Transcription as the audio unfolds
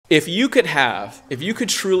if you could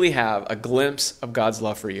truly have a glimpse of God's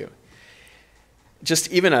love for you,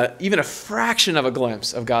 just even a fraction of a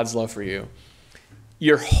glimpse of God's love for you,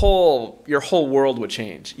 your whole world would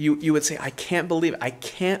change. You would say, I can't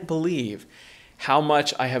believe how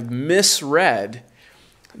much I have misread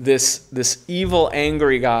this evil,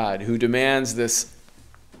 angry God who demands this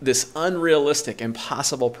unrealistic,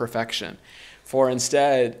 impossible perfection, for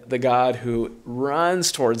instead the God who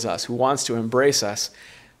runs towards us, who wants to embrace us,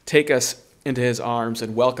 take us into his arms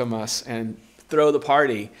and welcome us and throw the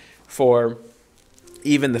party for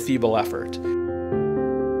even the feeble effort.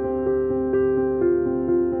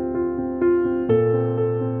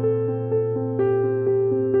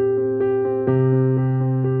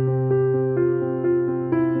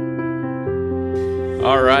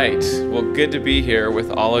 All right, well, good to be here with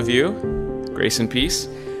all of you. Grace and peace.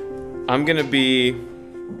 I'm going to be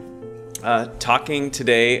talking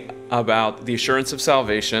today about the assurance of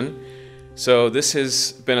salvation. So this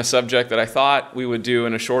has been a subject that I thought we would do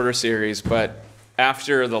in a shorter series, but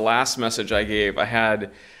after the last message I gave, I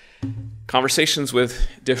had conversations with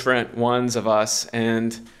different ones of us,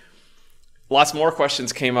 and lots more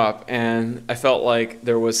questions came up, and I felt like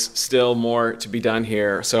there was still more to be done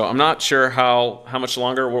here. So I'm not sure how much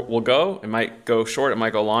longer we'll go. It might go short, it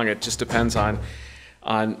might go long. It just depends on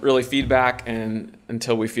really feedback and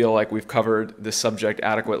until we feel like we've covered this subject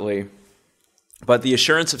adequately. But the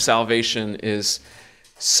assurance of salvation is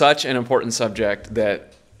such an important subject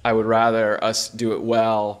that I would rather us do it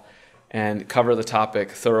well and cover the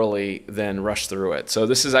topic thoroughly than rush through it. So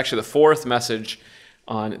this is actually the fourth message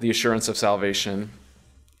on the assurance of salvation.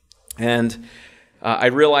 And I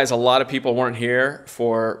realize a lot of people weren't here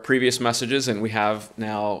for previous messages, and we have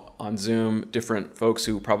now on Zoom different folks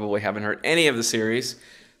who probably haven't heard any of the series.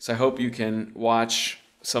 So I hope you can watch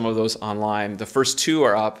some of those online. The first two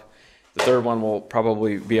are up. The third one will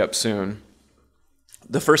probably be up soon.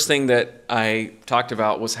 The first thing that I talked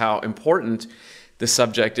about was how important this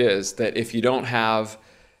subject is, that if you don't have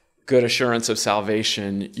good assurance of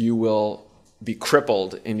salvation, you will be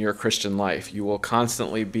crippled in your Christian life. You will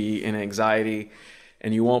constantly be in anxiety,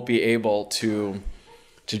 and you won't be able to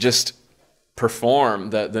just perform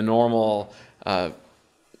the normal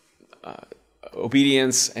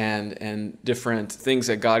obedience and different things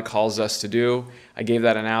that God calls us to do. I gave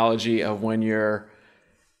that analogy of when you're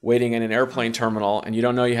waiting in an airplane terminal and you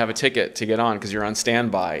don't know you have a ticket to get on because you're on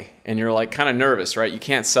standby, and you're like kind of nervous, right? You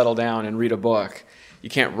can't settle down and read a book. You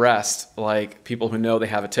can't rest like people who know they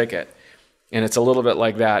have a ticket. And it's a little bit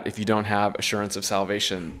like that if you don't have assurance of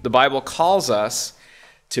salvation. The Bible calls us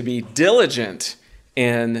to be diligent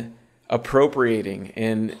in appropriating,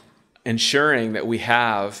 in ensuring that we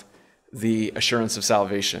have the assurance of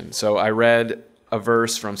salvation. So I read a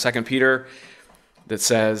verse from 2 Peter that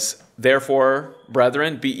says, "Therefore,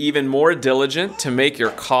 brethren, be even more diligent to make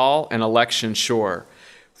your call and election sure.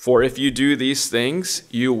 For if you do these things,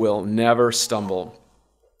 you will never stumble."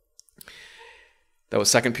 That was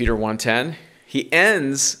 2 Peter 1:10. He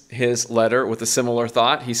ends his letter with a similar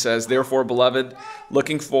thought. He says, "Therefore, beloved,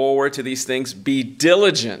 looking forward to these things, be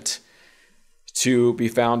diligent to be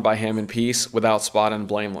found by him in peace, without spot and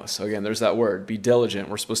blameless." So again, there's that word, be diligent.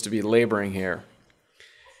 We're supposed to be laboring here.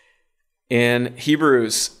 In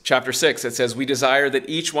Hebrews chapter 6, it says, "We desire that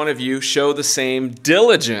each one of you show the same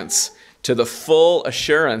diligence to the full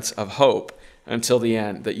assurance of hope until the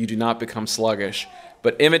end, that you do not become sluggish,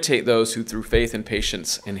 but imitate those who through faith and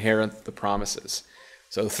patience inherit the promises."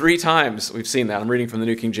 So 3 times we've seen that. I'm reading from the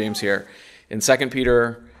New King James here. In 2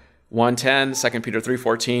 Peter 1:10, 2 Peter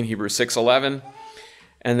 3:14, Hebrews 6:11.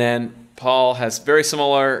 And then Paul has very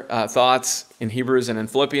similar thoughts in Hebrews and in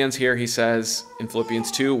Philippians. Here he says in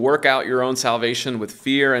Philippians 2, "Work out your own salvation with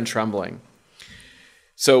fear and trembling."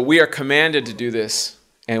 So we are commanded to do this,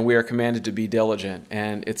 and we are commanded to be diligent,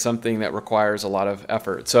 and it's something that requires a lot of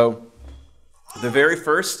effort. So the very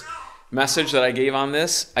first message that I gave on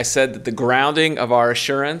this, I said that the grounding of our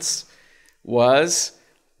assurance was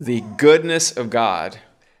the goodness of God,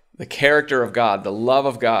 the character of God, the love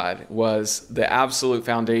of God was the absolute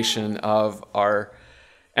foundation of our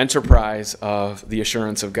enterprise of the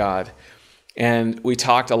assurance of God. And we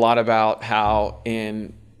talked a lot about how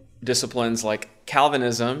in disciplines like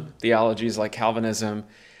Calvinism, theologies like Calvinism,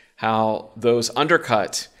 how those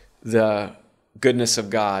undercut the goodness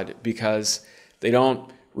of God because they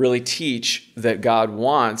don't really teach that God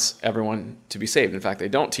wants everyone to be saved. In fact, they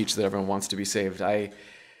don't teach that everyone wants to be saved.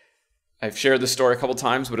 I've shared this story a couple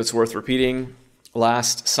times, but it's worth repeating.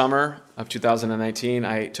 Last summer of 2019,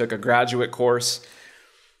 I took a graduate course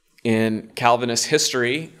in Calvinist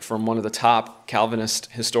history from one of the top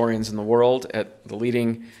Calvinist historians in the world at the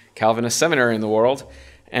leading Calvinist seminary in the world.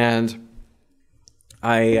 And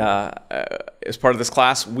as part of this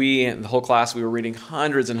class, the whole class, we were reading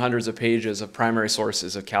hundreds and hundreds of pages of primary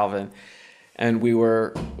sources of Calvin. And we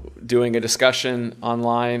were doing a discussion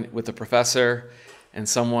online with the professor, and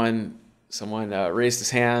someone raised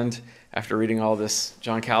his hand after reading all this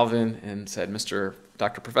John Calvin and said,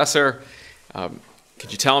 Dr. Professor,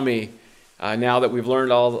 could you tell me, now that we've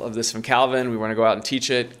learned all of this from Calvin, we want to go out and teach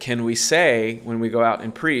it, can we say when we go out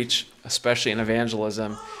and preach, especially in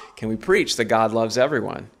evangelism, can we preach that God loves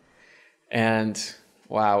everyone? And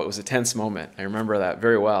wow, it was a tense moment. I remember that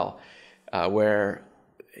very well, where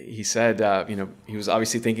he said, he was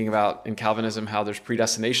obviously thinking about in Calvinism how there's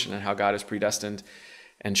predestination and how God has predestined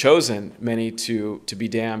and chosen many to be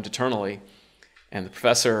damned eternally. And the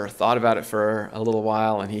professor thought about it for a little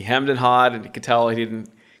while, and he hemmed and hawed, and you could tell he didn't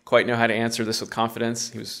quite know how to answer this with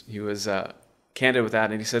confidence. He was candid with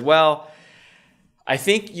that, and he said, well, I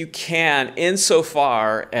think you can,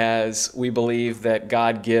 insofar as we believe that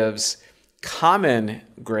God gives common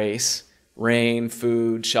grace, rain,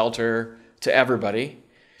 food, shelter, to everybody,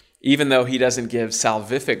 even though he doesn't give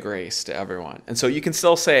salvific grace to everyone. And so you can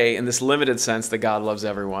still say, in this limited sense, that God loves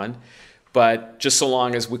everyone, but just so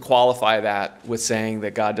long as we qualify that with saying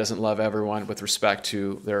that God doesn't love everyone with respect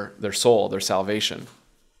to their soul, their salvation.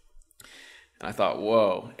 And I thought,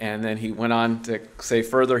 whoa. And then he went on to say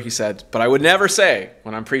further, he said, but I would never say,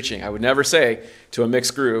 when I'm preaching, I would never say to a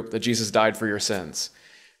mixed group that Jesus died for your sins,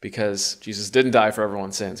 because Jesus didn't die for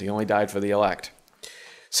everyone's sins. He only died for the elect.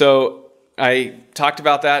 So I talked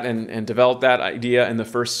about that and developed that idea in the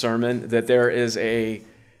first sermon, that there is a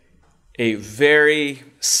very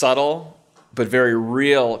subtle but very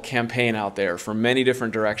real campaign out there from many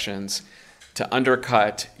different directions to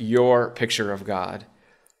undercut your picture of God.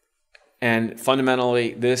 And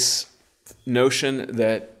fundamentally, this notion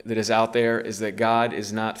that is out there is that God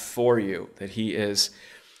is not for you, that he's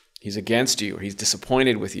against you, or he's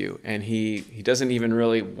disappointed with you, and he doesn't even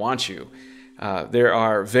really want you. There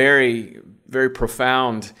are very, very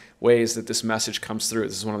profound ways that this message comes through.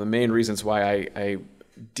 This is one of the main reasons why I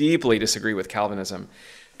deeply disagree with Calvinism,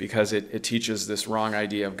 because it teaches this wrong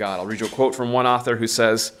idea of God. I'll read you a quote from one author who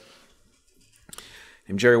says,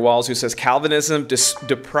 named Jerry Walls, who says, Calvinism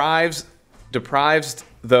deprives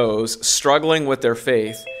those struggling with their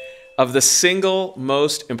faith of the single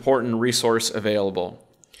most important resource available,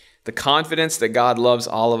 the confidence that God loves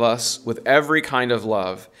all of us with every kind of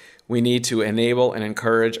love we need to enable and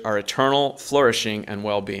encourage our eternal flourishing and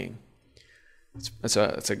well-being. It's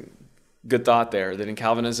a good thought there, that in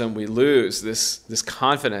Calvinism we lose this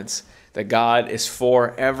confidence that God is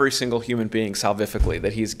for every single human being salvifically,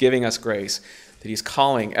 that he's giving us grace, that he's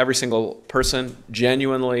calling every single person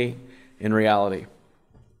genuinely in reality.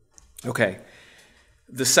 Okay,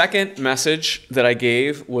 the second message that I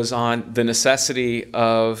gave was on the necessity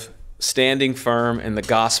of standing firm in the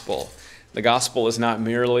gospel. The gospel is not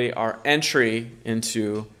merely our entry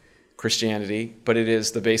into Christianity, but it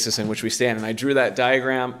is the basis in which we stand. And I drew that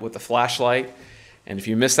diagram with the flashlight. And if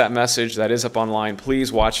you missed that message, that is up online.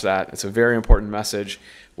 Please watch that. It's a very important message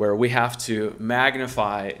where we have to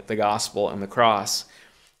magnify the gospel and the cross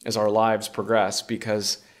as our lives progress,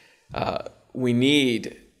 because we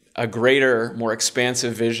need a greater, more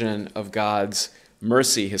expansive vision of God's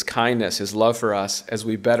mercy, his kindness, his love for us, as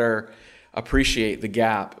we better appreciate the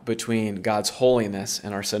gap between God's holiness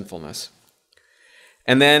and our sinfulness.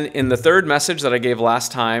 And then in the third message that I gave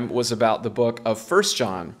last time was about the book of 1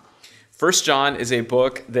 John. 1 John is a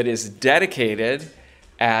book that is dedicated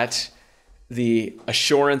at the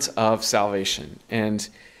assurance of salvation. And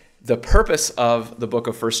the purpose of the book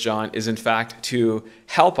of 1 John is, in fact, to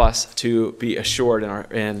help us to be assured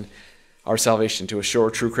in our salvation, to assure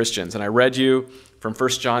true Christians. And I read you from 1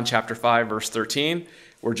 John chapter 5, verse 13,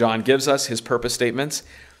 where John gives us his purpose statements.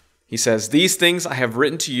 He says, "These things I have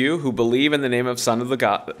written to you who believe in the name of the Son of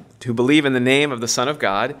God,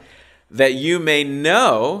 that you may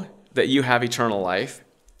know that you have eternal life,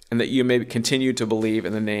 and that you may continue to believe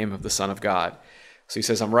in the name of the Son of God." So he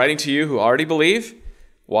says, I'm writing to you who already believe.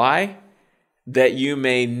 Why? That you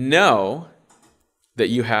may know that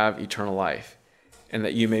you have eternal life, and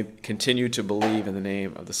that you may continue to believe in the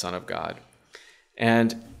name of the Son of God.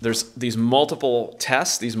 And there's these multiple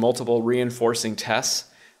tests, these multiple reinforcing tests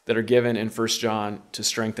that are given in 1 John to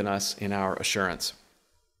strengthen us in our assurance.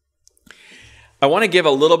 I want to give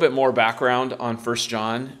a little bit more background on 1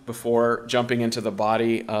 John before jumping into the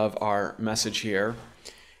body of our message here.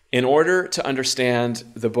 In order to understand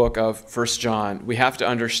the book of 1 John, we have to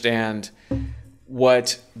understand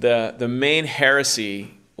what the main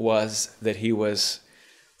heresy was that he was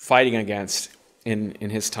fighting against in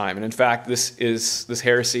his time. And in fact, this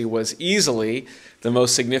heresy was easily the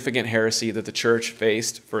most significant heresy that the church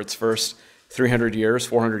faced for its first 300 years,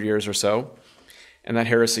 400 years or so. And that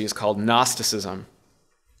heresy is called Gnosticism.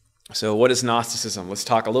 So what is Gnosticism? Let's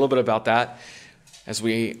talk a little bit about that as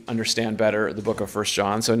we understand better the book of 1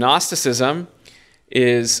 John. So Gnosticism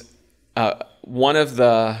is one of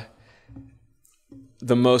the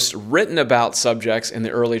most written about subjects in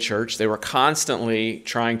the early church. They were constantly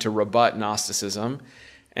trying to rebut Gnosticism.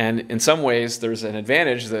 And in some ways, there's an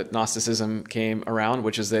advantage that Gnosticism came around,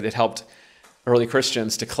 which is that it helped early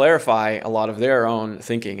Christians to clarify a lot of their own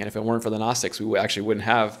thinking. And if it weren't for the Gnostics, we actually wouldn't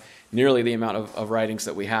have nearly the amount of writings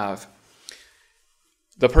that we have.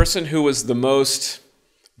 The person who was the most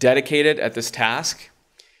dedicated at this task,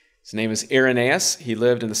 his name is Irenaeus. He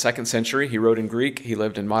lived in the 2nd century. He wrote in Greek. He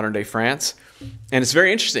lived in modern-day France. And it's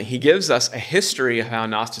very interesting. He gives us a history of how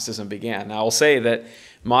Gnosticism began. Now, I will say that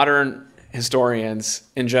modern historians,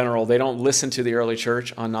 in general, they don't listen to the early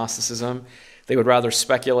church on Gnosticism. They would rather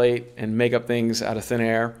speculate and make up things out of thin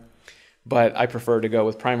air. But I prefer to go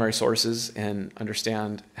with primary sources and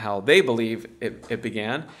understand how they believe it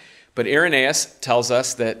began. But Irenaeus tells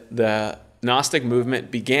us that the Gnostic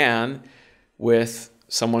movement began with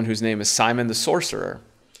someone whose name is Simon the Sorcerer.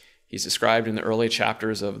 He's described in the early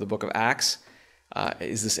chapters of the book of Acts.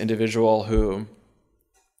 Is this individual who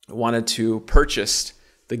wanted to purchase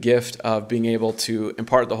the gift of being able to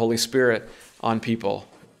impart the Holy Spirit on people.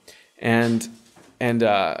 And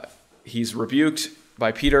he's rebuked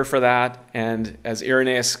by Peter for that. And as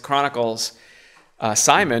Irenaeus chronicles,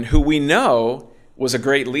 Simon, who we know was a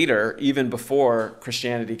great leader even before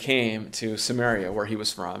Christianity came to Samaria, where he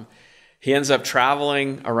was from, he ends up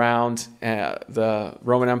traveling around the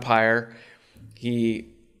Roman Empire. He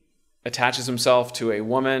attaches himself to a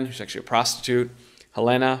woman who's actually a prostitute,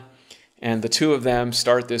 Helena, and the two of them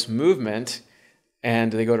start this movement,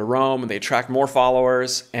 and they go to Rome, and they attract more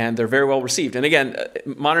followers, and they're very well received. And again,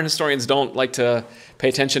 modern historians don't like to pay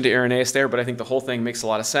attention to Irenaeus there, but I think the whole thing makes a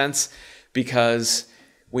lot of sense, because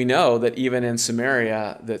we know that even in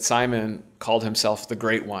Samaria, that Simon called himself the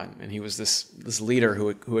Great One, and he was this leader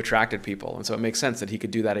who attracted people. And so it makes sense that he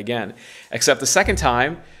could do that again. Except the second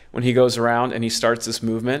time, when he goes around and he starts this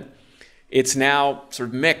movement, it's now sort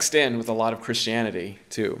of mixed in with a lot of Christianity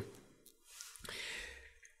too.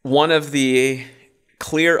 One of the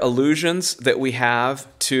clear allusions that we have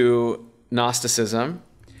to Gnosticism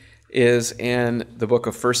is in the book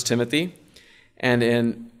of 1 Timothy. And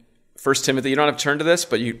in 1 Timothy, you don't have to turn to this,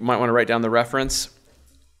 but you might want to write down the reference.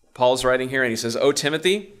 Paul's writing here, and he says, "O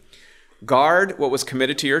Timothy, guard what was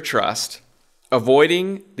committed to your trust,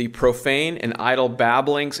 avoiding the profane and idle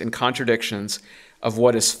babblings and contradictions of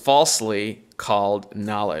what is falsely called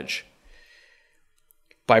knowledge.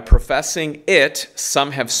 By professing it,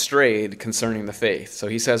 some have strayed concerning the faith." So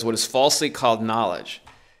he says what is falsely called knowledge.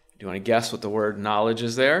 Do you want to guess what the word knowledge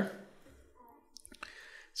is there?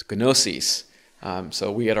 It's gnosis.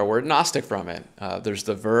 So we get our word Gnostic from it. There's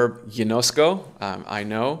the verb gnosko, I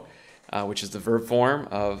know, which is the verb form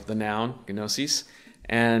of the noun gnosis.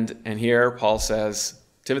 And here Paul says,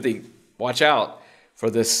 Timothy, watch out for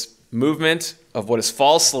this movement of what is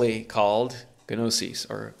falsely called gnosis,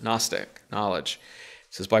 or Gnostic knowledge.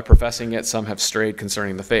 It says, by professing it, some have strayed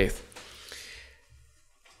concerning the faith.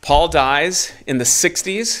 Paul dies in the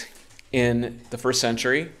 60s in the 1st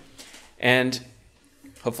century, and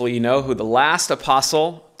hopefully you know who the last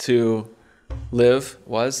apostle to live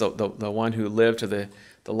was, the one who lived to the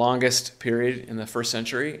longest period in the 1st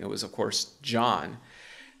century. It was, of course, John.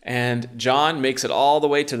 And John makes it all the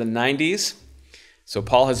way to the 90s. So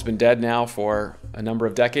Paul has been dead now for a number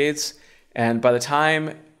of decades. And by the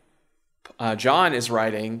time John is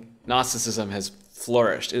writing, Gnosticism has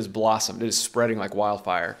flourished, it has blossomed, it is spreading like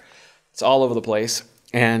wildfire. It's all over the place.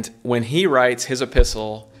 And when he writes his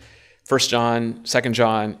epistle, 1 John, 2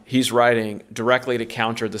 John, he's writing directly to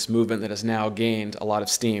counter this movement that has now gained a lot of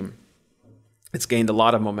steam. It's gained a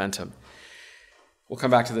lot of momentum. We'll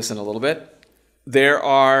come back to this in a little bit. There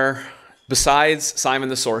are, besides Simon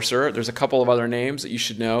the Sorcerer, there's a couple of other names that you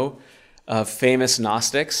should know of famous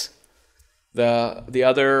Gnostics. The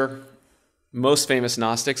other most famous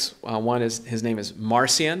Gnostics, his name is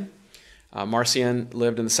Marcion. Marcion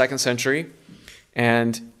lived in the 2nd century,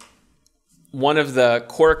 and one of the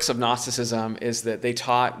quirks of Gnosticism is that they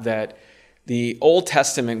taught that the Old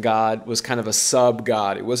Testament God was kind of a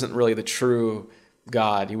sub-God. It wasn't really the true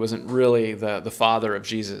God. He wasn't really the father of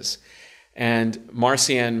Jesus. And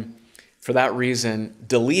Marcion, for that reason,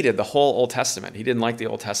 deleted the whole Old Testament. He didn't like the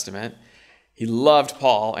Old Testament. He loved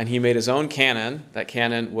Paul, and he made his own canon. That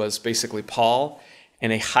canon was basically Paul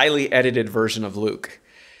and a highly edited version of Luke.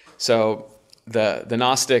 So the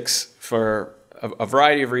Gnostics, for a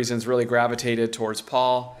variety of reasons, really gravitated towards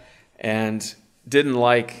Paul and didn't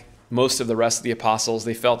like most of the rest of the apostles.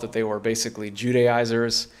 They felt that they were basically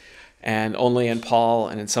Judaizers, and only in Paul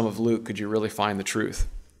and in some of Luke could you really find the truth.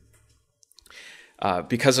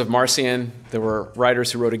 Because of Marcion, there were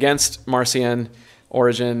writers who wrote against Marcion,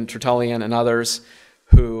 Origen, Tertullian, and others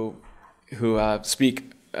who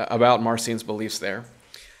speak about Marcion's beliefs there.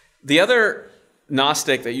 The other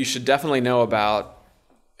Gnostic that you should definitely know about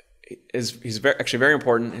he's actually very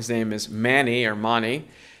important. His name is Mani or Mani.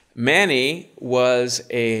 Mani was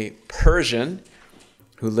a Persian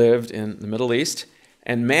who lived in the Middle East,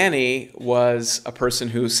 and Mani was a person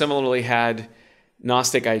who similarly had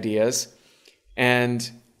Gnostic ideas. And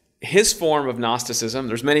his form of Gnosticism,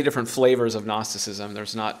 there's many different flavors of Gnosticism.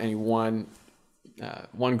 There's not any one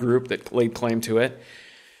group that laid claim to it.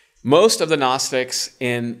 Most of the Gnostics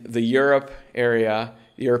in the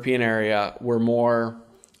European area, were more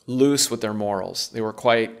loose with their morals. They were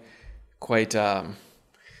quite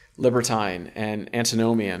libertine and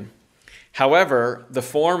antinomian. However, the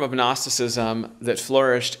form of Gnosticism that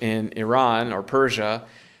flourished in Iran or Persia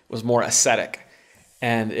was more ascetic,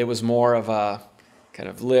 and it was more of a kind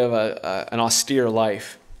of live an austere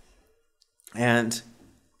life. And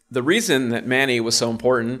the reason that Mani was so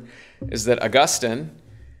important is that Augustine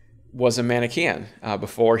was a Manichaean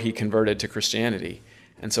before he converted to Christianity.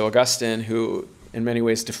 And so Augustine, who in many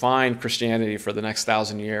ways defined Christianity for the next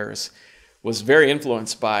 1,000 years, was very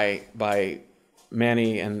influenced by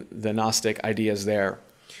Mani and the Gnostic ideas there.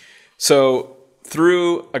 So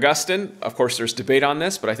through Augustine, of course there's debate on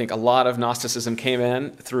this, but I think a lot of Gnosticism came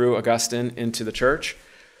in through Augustine into the church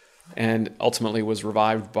and ultimately was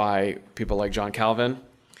revived by people like John Calvin.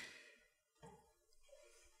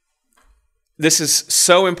 This is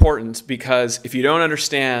so important because if you don't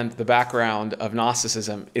understand the background of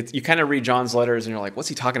Gnosticism, you kind of read John's letters and you're like, what's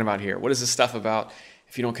he talking about here? What is this stuff about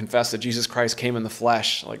if you don't confess that Jesus Christ came in the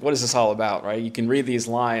flesh? Like, what is this all about, right? You can read these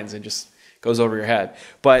lines and just goes over your head.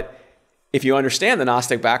 But if you understand the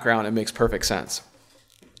Gnostic background, it makes perfect sense.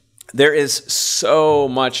 There is so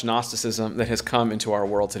much Gnosticism that has come into our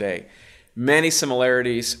world today. Many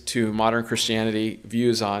similarities to modern Christianity,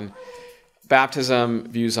 views on baptism,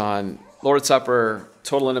 views on Lord's Supper,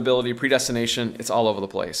 total inability, predestination. It's all over the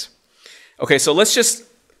place. Okay, so let's just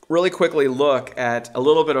really quickly look at a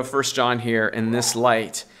little bit of 1 John here in this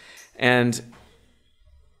light. And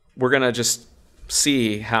we're going to just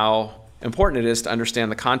see how important it is to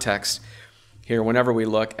understand the context here whenever we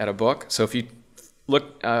look at a book. So if you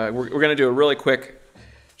look, we're going to do a really quick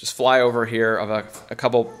just flyover here of a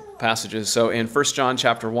couple passages. So in 1 John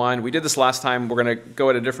chapter 1, we did this last time. We're going to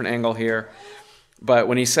go at a different angle here. But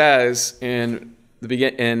when he says in 1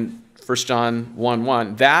 John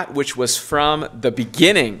 1:1, that which was from the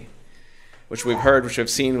beginning, which we've heard, which we've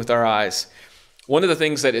seen with our eyes. One of the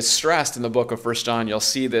things that is stressed in the book of 1 John, you'll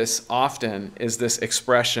see this often, is this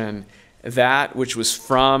expression, that which was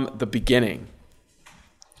from the beginning.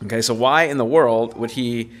 Okay, so why in the world would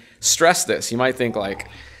he stress this? You might think like,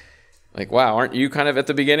 wow, aren't you kind of at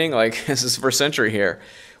the beginning? Like, this is first century here.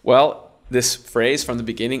 Well, this phrase from the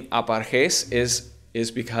beginning, aparches,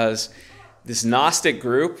 is because this Gnostic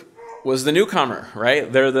group was the newcomer,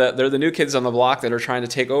 right? They're the new kids on the block that are trying to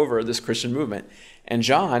take over this Christian movement. And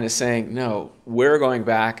John is saying, no, we're going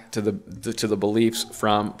back to the beliefs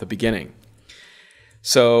from the beginning.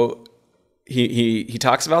 So he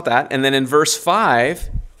talks about that. And then in verse 5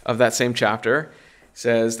 of that same chapter,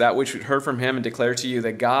 says, that which we heard from him and declare to you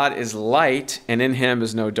that God is light and in him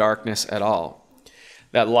is no darkness at all.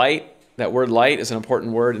 That word light is an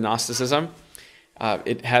important word in Gnosticism.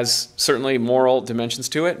 It has certainly moral dimensions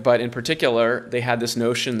to it, but in particular, they had this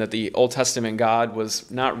notion that the Old Testament God was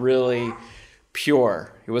not really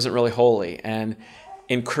pure. He wasn't really holy. And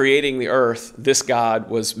in creating the earth, this God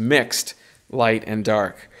was mixed light and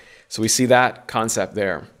dark. So we see that concept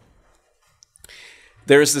there.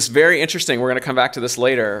 There's this very interesting, we're going to come back to this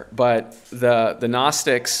later, but the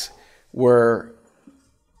Gnostics were,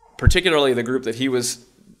 particularly the group that he was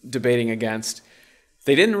debating against,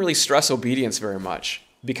 they didn't really stress obedience very much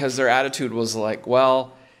because their attitude was like,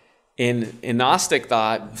 well, in Gnostic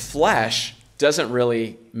thought, flesh doesn't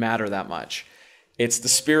really matter that much. It's the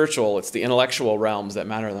spiritual, it's the intellectual realms that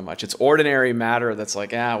matter that much. It's ordinary matter that's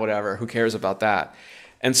like, whatever, who cares about that?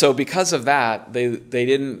 And so because of that, they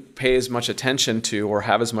didn't pay as much attention to or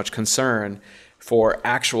have as much concern for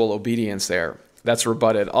actual obedience there. That's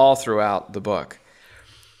rebutted all throughout the book.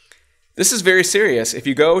 This is very serious. If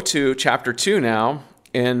you go to chapter 2 now,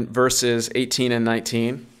 in verses 18 and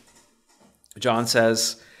 19, John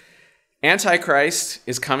says, Antichrist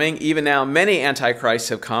is coming. Even now, many antichrists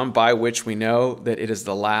have come, by which we know that it is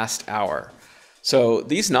the last hour. So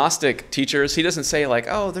these Gnostic teachers, he doesn't say like,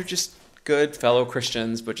 oh, they're just good fellow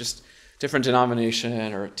Christians, but just different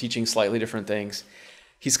denomination or teaching slightly different things.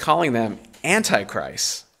 He's calling them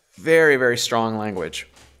antichrists. Very, very strong language.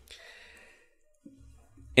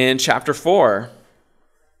 In chapter 4,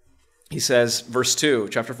 he says,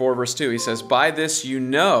 chapter 4, verse 2, he says, by this you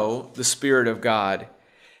know the Spirit of God.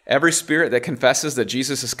 Every spirit that confesses that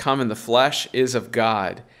Jesus has come in the flesh is of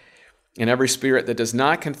God. And every spirit that does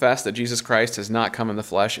not confess that Jesus Christ has not come in the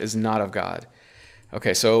flesh is not of God.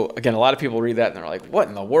 Okay, so again, a lot of people read that and they're like, what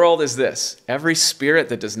in the world is this? Every spirit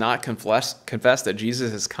that does not confess that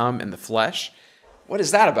Jesus has come in the flesh? What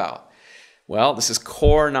is that about? Well, this is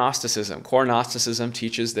core Gnosticism. Core Gnosticism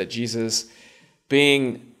teaches that Jesus,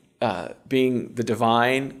 being the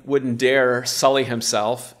divine, wouldn't dare sully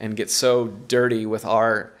himself and get so dirty with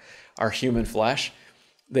our human flesh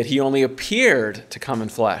that he only appeared to come in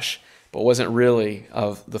flesh, but wasn't really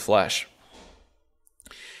of the flesh.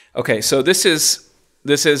 Okay, so this is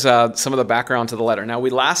some of the background to the letter. Now,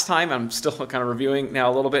 last time, I'm still kind of reviewing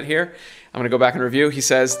now a little bit here. I'm going to go back and review. He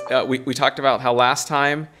says, we talked about how last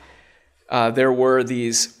time there were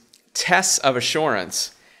these tests of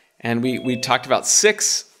assurance. And we talked about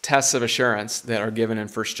 6 tests of assurance that are given in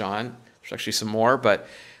 1 John. There's actually some more, but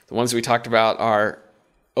the ones we talked about are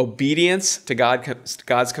obedience to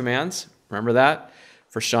God's commands. Remember that?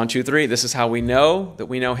 1 John 2:3, this is how we know that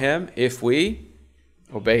we know him, if we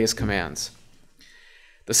obey his commands.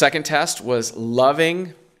 The second test was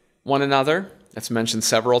loving one another. That's mentioned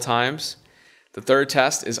several times. The third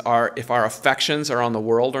test is if our affections are on the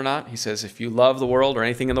world or not. He says, if you love the world or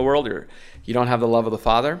anything in the world, you don't have the love of the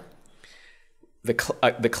Father.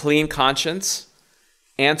 The clean conscience,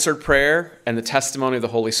 answered prayer, and the testimony of the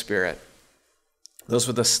Holy Spirit. Those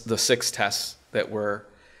were the 6 tests that were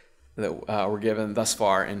given thus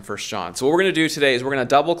far in 1 John. So what we're going to do today is we're going to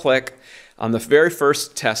double click on the very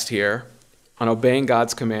first test here, on obeying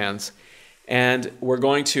God's commands. And we're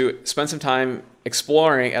going to spend some time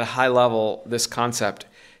exploring at a high level this concept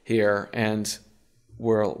here. And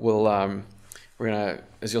we're going to,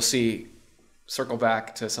 as you'll see, circle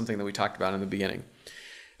back to something that we talked about in the beginning.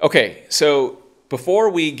 Okay, so before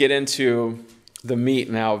we get into the meat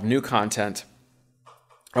now of new content,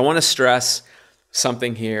 I want to stress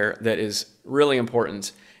something here that is really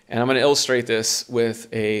important. And I'm going to illustrate this with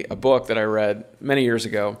a book that I read many years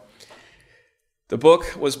ago. The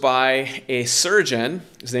book was by a surgeon.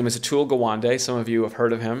 His name is Atul Gawande. Some of you have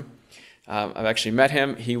heard of him. I've actually met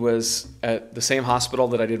him. He was at the same hospital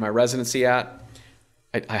that I did my residency at.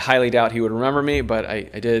 I highly doubt he would remember me, but I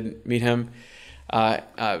did meet him.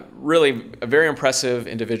 Really a very impressive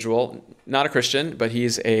individual. Not a Christian, but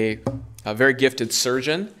he's a very gifted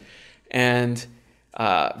surgeon and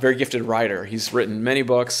very gifted writer. He's written many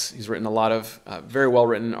books. He's written a lot of very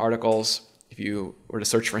well-written articles if you were to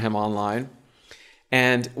search for him online.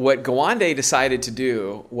 And what Gawande decided to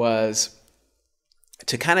do was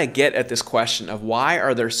to kind of get at this question of why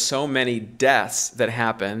are there so many deaths that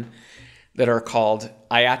happen that are called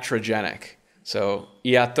iatrogenic. So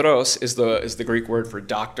iatros is the Greek word for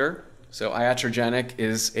doctor. So iatrogenic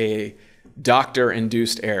is a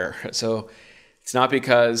doctor-induced error. So it's not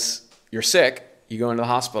because you're sick, you go into the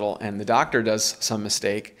hospital and the doctor does some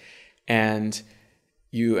mistake and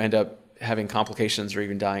you end up having complications or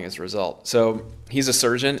even dying as a result. So he's a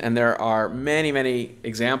surgeon, and there are many, many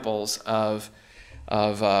examples of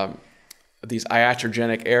these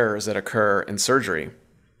iatrogenic errors that occur in surgery.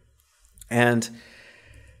 And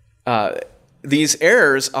these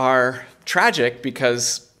errors are tragic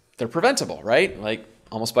because they're preventable, right? Like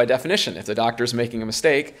almost by definition, if the doctor's making a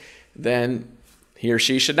mistake, then he or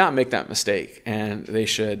she should not make that mistake, and they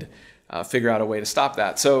should figure out a way to stop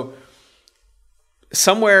that. So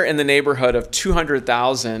somewhere in the neighborhood of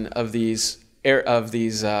 200,000 of these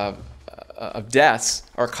deaths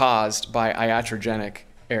are caused by iatrogenic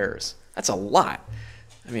errors. That's a lot.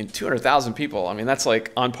 I mean, 200,000 people. I mean, that's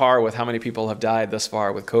like on par with how many people have died thus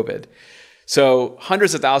far with COVID. So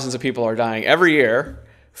hundreds of thousands of people are dying every year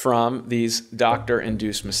from these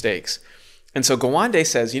doctor-induced mistakes. And so Gawande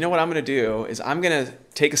says, you know what I'm going to do is I'm going to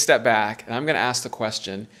take a step back and I'm going to ask the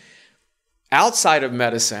question, outside of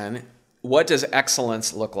medicine, what does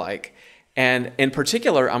excellence look like? And in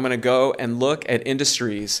particular, I'm going to go and look at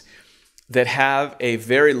industries that have a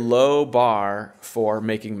very low bar for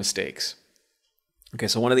making mistakes. Okay,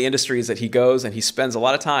 so one of the industries that he goes and he spends a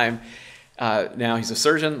lot of time, now he's a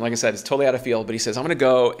surgeon, like I said, it's totally out of field, but he says, I'm going to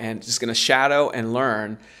go and just going to shadow and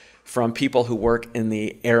learn from people who work in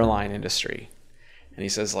the airline industry. And he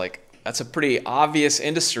says, like, that's a pretty obvious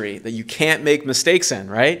industry that you can't make mistakes in,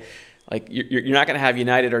 right? Like you're not going to have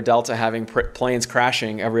United or Delta having planes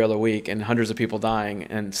crashing every other week and hundreds of people dying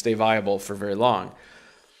and stay viable for very long.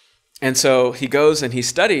 And so he goes and he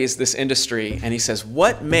studies this industry and he says,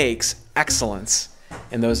 what makes excellence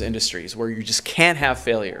in those industries where you just can't have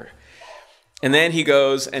failure? And then he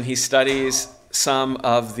goes and he studies some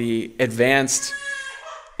of the advanced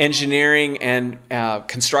engineering and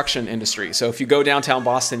construction industry. So if you go downtown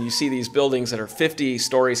Boston, you see these buildings that are 50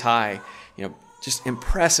 stories high, just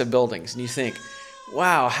impressive buildings. And you think,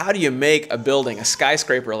 wow, how do you make a building, a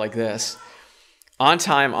skyscraper like this, on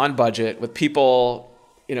time, on budget, with people,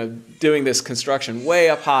 doing this construction way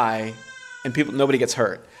up high, and nobody gets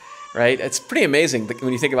hurt, right? It's pretty amazing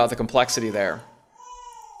when you think about the complexity there.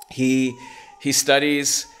 He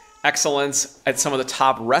studies excellence at some of the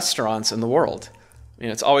top restaurants in the world.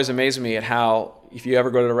 It's always amazed me at how, if you ever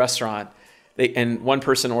go to a restaurant, and one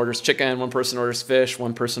person orders chicken, one person orders fish,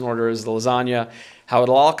 one person orders the lasagna, how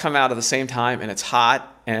it'll all come out at the same time, and it's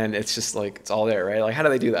hot, and it's just like, it's all there, right? Like, how do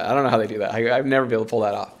they do that? I don't know how they do that. I've never been able to pull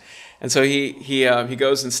that off. And so he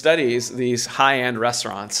goes and studies these high-end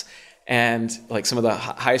restaurants and like some of the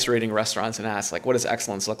highest rating restaurants and asks, like, what does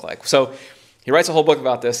excellence look like? So he writes a whole book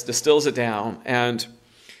about this, distills it down, and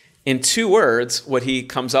in 2 words, what he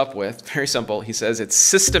comes up with, very simple, he says it's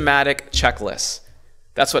systematic checklists.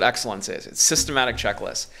 That's what excellence is. It's systematic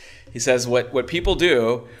checklists. He says what people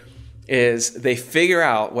do is they figure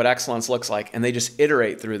out what excellence looks like and they just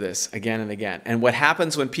iterate through this again and again. And what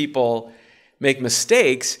happens when people make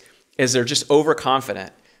mistakes is they're just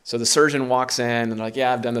overconfident. So the surgeon walks in and they're like,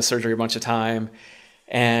 yeah, I've done this surgery a bunch of time.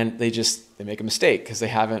 And they make a mistake because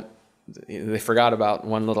they forgot about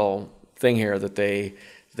one little thing here that they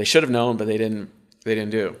should have known, but they didn't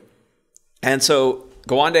do. And so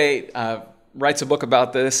Gawande writes a book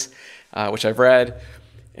about this, which I've read,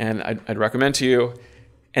 and I'd recommend to you.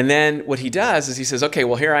 And then what he does is he says, okay,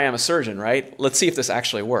 well, here I am a surgeon, right? Let's see if this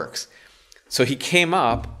actually works. So he came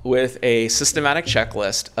up with a systematic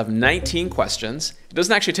checklist of 19 questions. It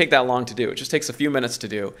doesn't actually take that long to do. It just takes a few minutes to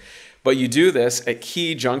do. But you do this at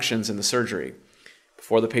key junctions in the surgery.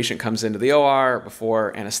 Before the patient comes into the OR,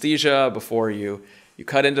 before anesthesia, before you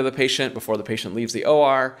cut into the patient, before the patient leaves the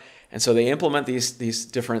OR. And so they implement these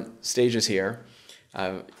different stages here.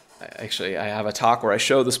 Actually, I have a talk where I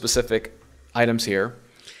show the specific items here.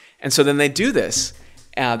 And so then they do this.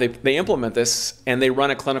 They implement this, and they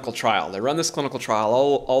run a clinical trial. They run this clinical trial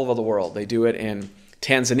all over the world. They do it in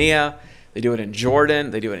Tanzania. They do it in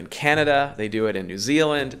Jordan. They do it in Canada. They do it in New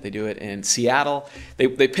Zealand. They do it in Seattle.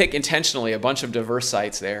 They pick intentionally a bunch of diverse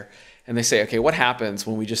sites there. And they say, okay, what happens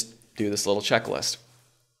when we just do this little checklist?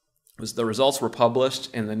 The results were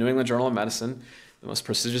published in the New England Journal of Medicine, the most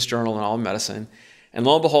prestigious journal in all of medicine. And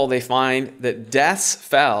lo and behold, they find that deaths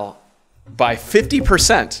fell by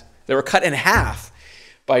 50%. They were cut in half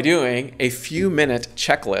by doing a few-minute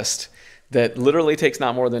checklist that literally takes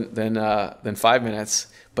not more than 5 minutes,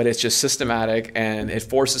 but it's just systematic, and it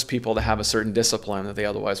forces people to have a certain discipline that they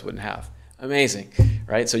otherwise wouldn't have. Amazing,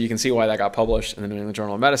 right? So you can see why that got published in the New England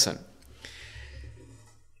Journal of Medicine.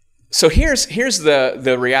 So here's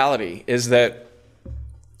the reality, is that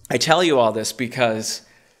I tell you all this because,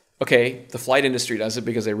 okay, the flight industry does it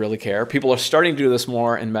because they really care. People are starting to do this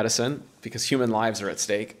more in medicine because human lives are at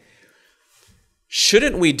stake.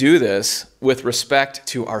 Shouldn't we do this with respect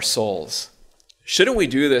to our souls? Shouldn't we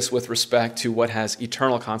do this with respect to what has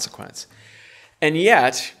eternal consequence? And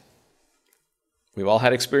yet, we've all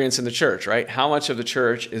had experience in the church, right? How much of the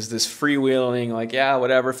church is this freewheeling, like, yeah,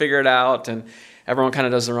 whatever, figure it out, and everyone kind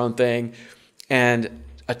of does their own thing, and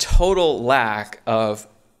a total lack of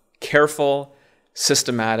careful,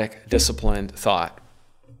 systematic, disciplined thought.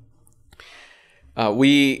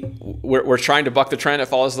 We're trying to buck the trend. It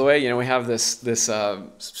follows the way. We have this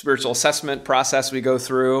spiritual assessment process we go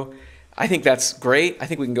through. I think that's great. I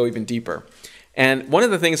think we can go even deeper. And one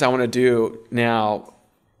of the things I want to do now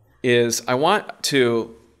is I want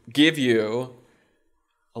to give you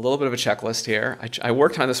a little bit of a checklist here. I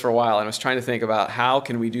worked on this for a while, and I was trying to think about how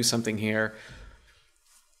can we do something here.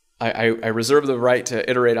 I reserve the right to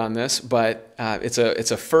iterate on this, but it's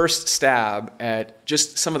a first stab at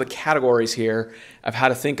just some of the categories here of how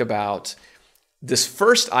to think about this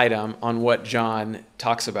first item on what John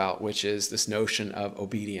talks about, which is this notion of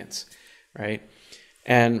obedience, right?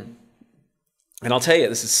 And I'll tell you,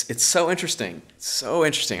 it's so interesting. It's so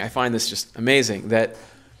interesting. I find this just amazing that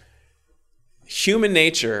human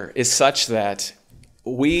nature is such that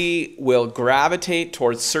we will gravitate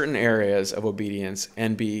towards certain areas of obedience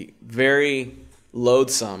and be very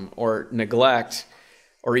loathsome or neglect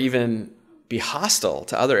or even be hostile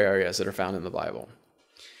to other areas that are found in the Bible.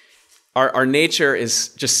 our nature is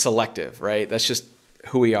just selective, right? That's just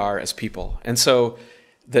who we are as people. And so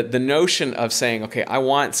the notion of saying, okay, I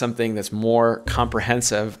want something that's more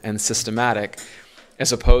comprehensive and systematic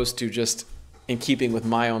as opposed to just in keeping with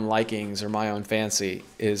my own likings or my own fancy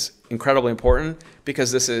is incredibly important,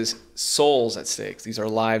 because this is souls at stake. These are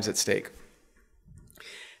lives at stake.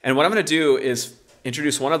 And what I'm going to do is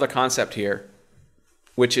introduce one other concept here,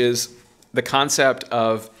 which is the concept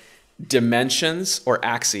of dimensions or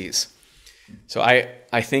axes. So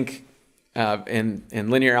I think in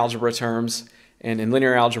linear algebra terms, and in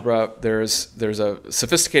linear algebra, there's a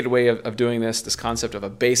sophisticated way of doing this concept of a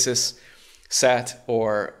basis set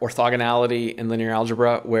or orthogonality in linear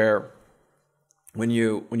algebra, where when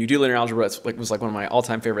you do linear algebra, it was like one of my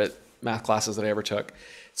all-time favorite math classes that I ever took.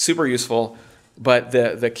 Super useful, but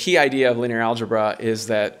the key idea of linear algebra is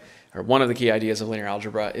that, or one of the key ideas of linear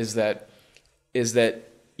algebra is that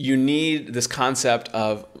you need this concept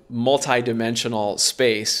of multi-dimensional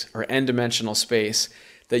space or n-dimensional space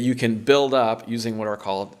that you can build up using what are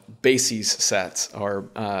called basis sets, or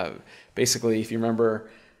basically, if you remember,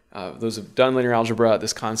 those who've done linear algebra,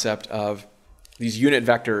 this concept of these unit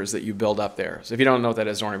vectors that you build up there. So if you don't know what that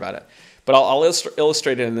is, don't worry about it. But I'll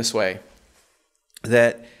illustrate it in this way,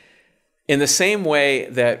 that in the same way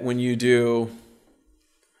that when you do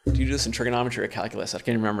this in trigonometry or calculus? I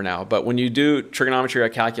can't remember now. But when you do trigonometry or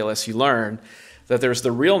calculus, you learn that there's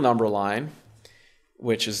the real number line,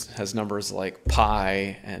 which has numbers like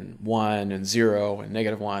pi and 1 and 0 and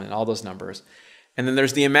 -1 and all those numbers. And then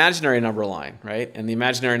there's the imaginary number line, right? And the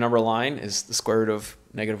imaginary number line is the square root of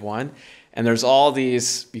 -1. And there's all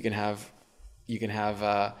these, you can have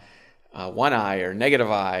 1i or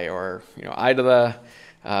 -i, or I to the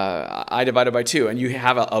I divided by 2. And you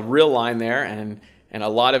have a real line there, and a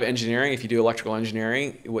lot of engineering, if you do electrical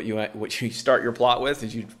engineering, what you start your plot with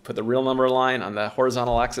is you put the real number line on the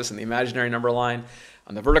horizontal axis and the imaginary number line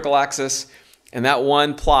on the vertical axis. And that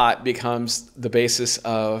one plot becomes the basis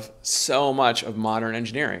of so much of modern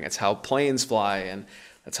engineering. It's how planes fly, and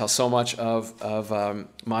that's how so much of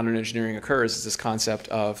modern engineering occurs, is this concept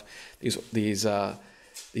of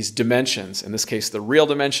these dimensions, in this case, the real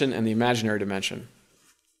dimension and the imaginary dimension.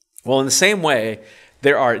 Well, in the same way,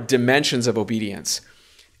 there are dimensions of obedience.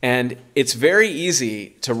 And it's very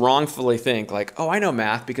easy to wrongfully think like, oh, I know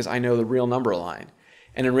math because I know the real number line.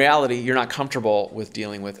 And in reality, you're not comfortable with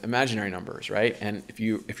dealing with imaginary numbers, right? And if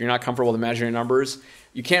you're not comfortable with imaginary numbers,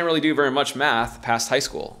 you can't really do very much math past high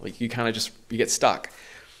school. Like you get stuck.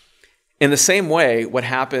 In the same way, what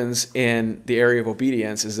happens in the area of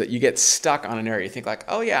obedience is that you get stuck on an area. You think like,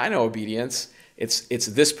 oh yeah, I know obedience. It's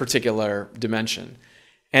this particular dimension.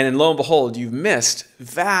 And then lo and behold, you've missed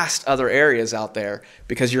vast other areas out there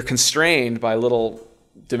because you're constrained by little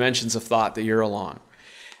dimensions of thought that you're along.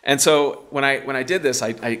 And so when I did this,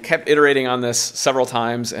 I kept iterating on this several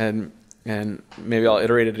times, and maybe I'll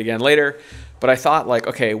iterate it again later. But I thought like,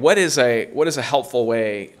 okay, what is a helpful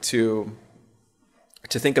way to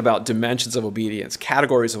think about dimensions of obedience,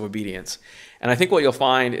 categories of obedience? And I think what you'll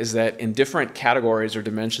find is that in different categories or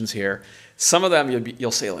dimensions here, some of them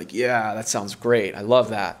you'll say like, yeah, that sounds great, I love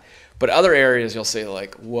that. But other areas you'll say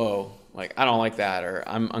like, whoa, like I don't like that, or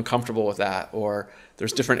I'm uncomfortable with that, or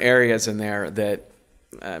there's different areas in there that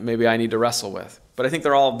maybe I need to wrestle with. But I think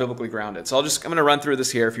they're all biblically grounded. So I'm going to run through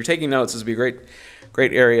this here. If you're taking notes, this would be a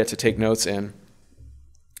great area to take notes in.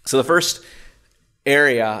 So the first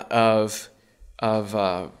area of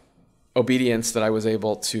obedience that I was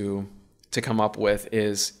able to come up with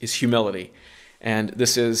is humility. And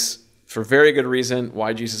this is, for very good reason,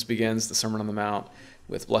 why Jesus begins the Sermon on the Mount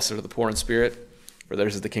with "Blessed are the poor in spirit, for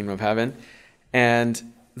theirs is the kingdom of heaven."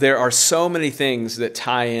 And there are so many things that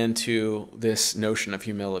tie into this notion of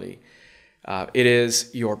humility. It is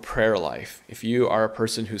your prayer life. If you are a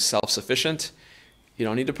person who's self-sufficient, you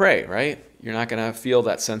don't need to pray, right? You're not going to feel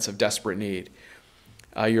that sense of desperate need.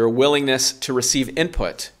 Your willingness to receive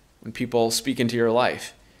input when people speak into your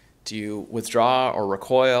life. Do you withdraw or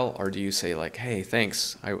recoil, or do you say like, hey,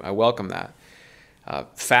 thanks, I welcome that?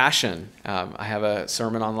 Fashion. I have a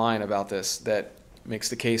sermon online about this that makes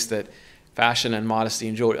the case that fashion and modesty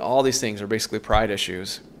and jewelry, all these things are basically pride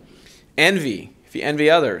issues. Envy. If you envy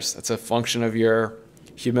others, that's a function of your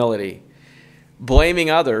humility. Blaming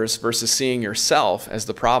others versus seeing yourself as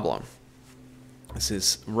the problem. This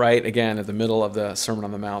is right, again, at the middle of the Sermon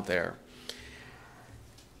on the Mount there.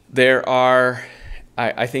 There are,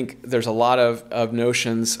 I think there's a lot of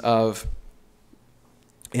notions of,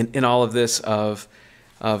 in all of this, of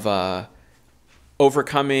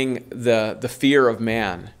overcoming the fear of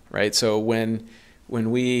man, right? So when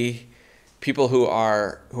people who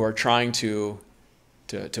are trying to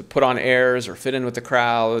to put on airs or fit in with the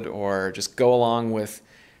crowd or just go along with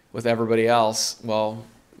everybody else, well,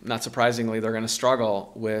 not surprisingly, they're going to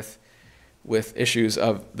struggle with issues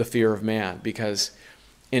of the fear of man, because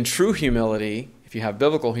in true humility, if you have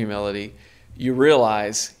biblical humility, you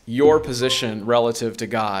realize your position relative to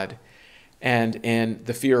God, and in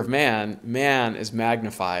the fear of man, man is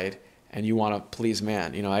magnified, and you want to please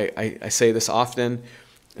man. I say this often,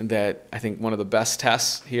 that I think one of the best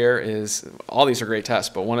tests here is, all these are great tests,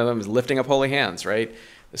 but one of them is lifting up holy hands, right?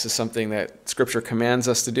 This is something that Scripture commands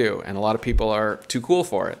us to do, and a lot of people are too cool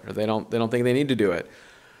for it, or they don't think they need to do it.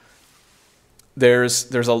 There's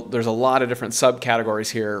a lot of different subcategories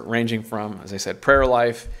here, ranging from, as I said, prayer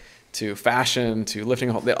life to fashion to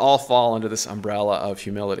lifting. They all fall under this umbrella of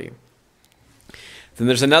humility. Then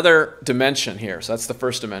there's another dimension here. So that's the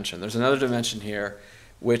first dimension. There's another dimension here,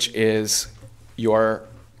 which is your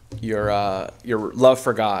love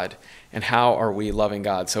for God, and how are we loving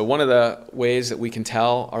God. So one of the ways that we can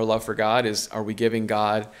tell our love for God is, are we giving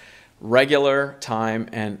God regular time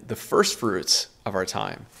and the first fruits of our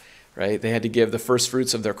time, right? They had to give the first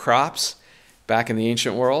fruits of their crops back in the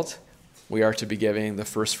ancient world. We are to be giving the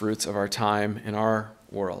first fruits of our time in our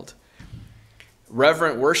world.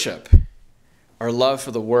 Reverent worship, our love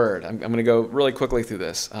for the Word. I'm going to go really quickly through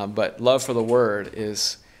this, but love for the Word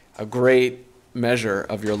is a great measure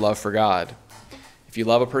of your love for God. If you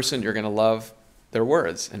love a person, you're going to love their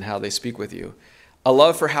words and how they speak with you. A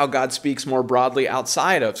love for how God speaks more broadly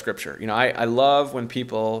outside of Scripture. I love when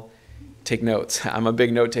people take notes. I'm a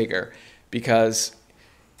big note taker, because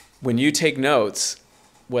when you take notes,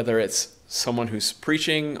 whether it's someone who's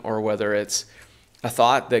preaching or whether it's a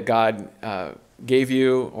thought that God gave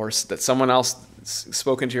you or that someone else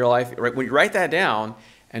spoke into your life, right, when you write that down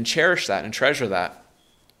and cherish that and treasure that,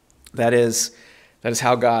 that is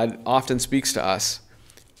how God often speaks to us.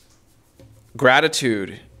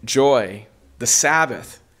 Gratitude, joy, the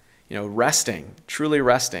Sabbath, resting, truly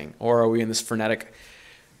resting. Or are we in this frenetic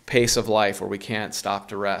pace of life where we can't stop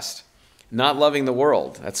to rest? Not loving the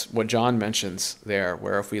world. That's what John mentions there,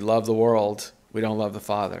 where if we love the world, we don't love the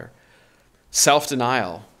Father.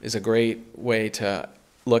 Self-denial is a great way to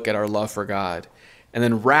look at our love for God. And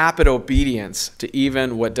then rapid obedience to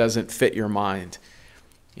even what doesn't fit your mind.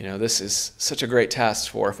 This is such a great test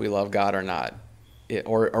for if we love God or not.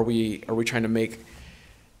 Or are we trying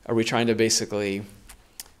to basically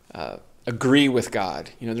agree with God?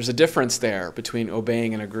 There's a difference there between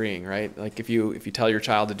obeying and agreeing, right? Like if you tell your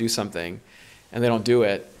child to do something and they don't do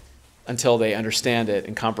it until they understand it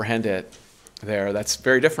and comprehend it, that's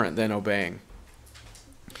very different than obeying.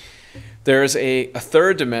 There's a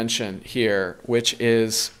third dimension here, which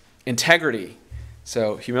is integrity.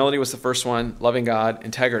 So humility was the first one, loving God,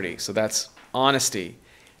 integrity. So that's honesty,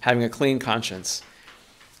 having a clean conscience,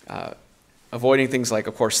 avoiding things like,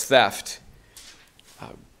 of course, theft,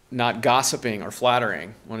 not gossiping or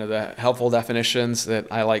flattering. One of the helpful definitions that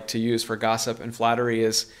I like to use for gossip and flattery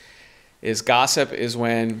is gossip is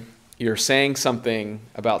when you're saying something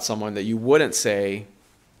about someone that you wouldn't say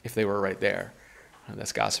if they were right there.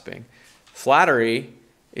 That's gossiping. Flattery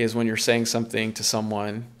is when you're saying something to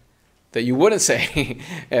someone that you wouldn't say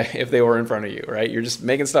if they were in front of you, right? You're just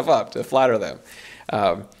making stuff up to flatter them.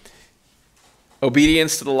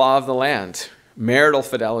 Obedience to the law of the land. Marital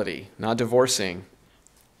fidelity, not divorcing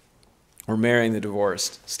or marrying the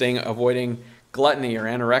divorced. Avoiding gluttony or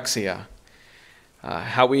anorexia.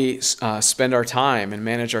 How we spend our time and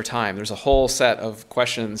manage our time. There's a whole set of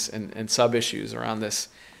questions and sub-issues around this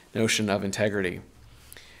notion of integrity.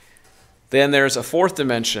 Then there's a fourth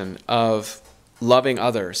dimension of loving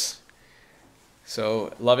others.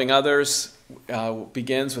 So loving others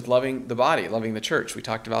begins with loving the body, loving the church. We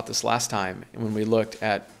talked about this last time when we looked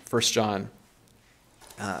at 1 John.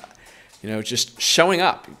 Just showing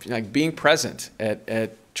up, like being present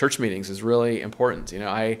at church meetings is really important.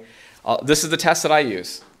 This is the test that I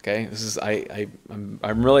use. Okay,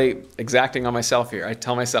 I'm really exacting on myself here. I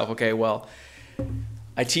tell myself, okay, well,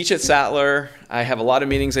 I teach at Sattler. I have a lot of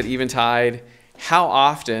meetings at Eventide. How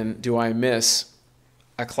often do I miss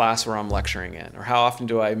a class where I'm lecturing in? Or how often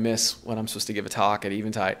do I miss when I'm supposed to give a talk at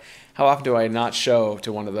Eventide? How often do I not show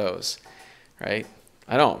to one of those? Right?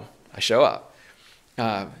 I don't. I show up.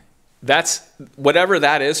 That's whatever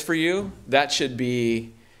that is for you. That should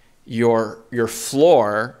be your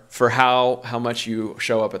floor for how much you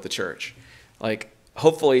show up at the church. Like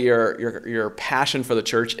hopefully your passion for the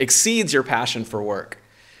church exceeds your passion for work.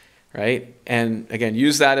 Right? And again,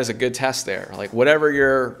 use that as a good test there. Like whatever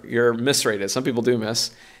your miss rate is. Some people do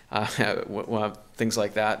miss things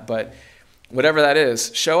like that, but whatever that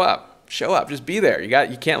is, show up. Show up. Just be there.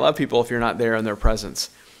 You can't love people if you're not there in their presence.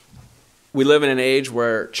 we live in an age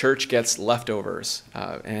where church gets leftovers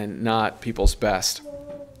and not people's best.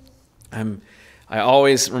 I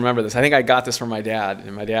always remember this. I think I got this from my dad,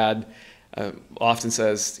 and my dad often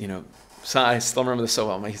says, son, I still remember this so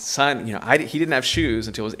well. My son, he didn't have shoes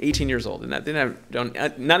until he was 18 years old, and didn't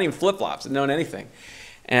have not even flip-flops, didn't know anything.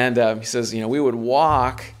 And he says, we would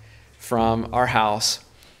walk from our house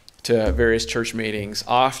to various church meetings,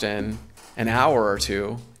 often an hour or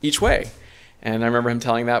two each way. And I remember him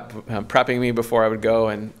telling that, prepping me before I would go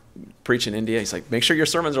and preach in India. He's like, make sure your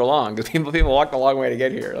sermons are long, because people walk a long way to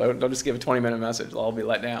get here. Don't just give a 20-minute message. They'll all be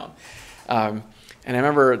let down. And I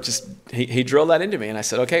remember he drilled that into me, and I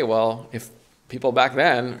said, okay, well, if people back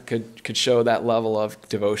then could show that level of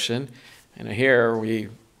devotion, and here we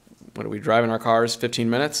drive in our cars 15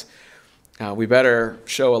 minutes, we better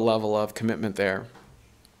show a level of commitment there.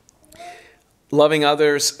 Loving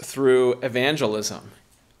others through evangelism.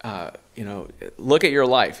 Look at your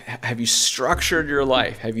life. Have you structured your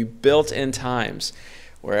life? Have you built in times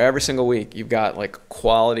where every single week you've got like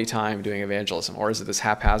quality time doing evangelism? Or is it this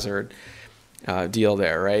haphazard deal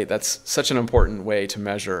there, right? That's such an important way to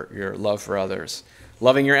measure your love for others.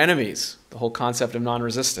 Loving your enemies, the whole concept of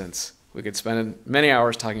non-resistance. We could spend many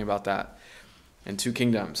hours talking about that. And 2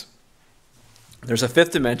 kingdoms. There's a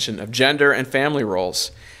 5th dimension of gender and family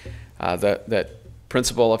roles. That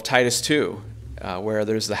principle of Titus 2, where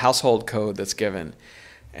there's the household code that's given.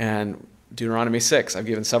 And Deuteronomy 6, I've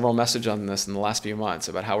given several messages on this in the last few months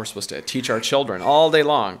about how we're supposed to teach our children all day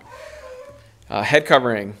long. Head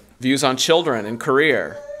covering, views on children and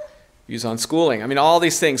career, views on schooling. I mean, all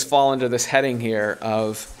these things fall into this heading here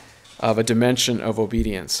of a dimension of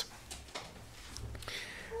obedience.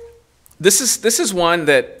 This is one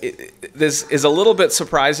that is a little bit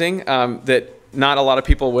surprising that not a lot of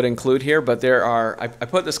people would include here, but there are, I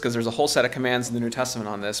put this because there's a whole set of commands in the New Testament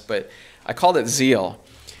on this, but I called it zeal.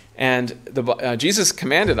 And Jesus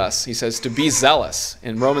commanded us, he says, to be zealous.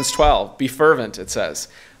 In Romans 12, be fervent, it says.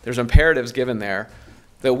 There's imperatives given there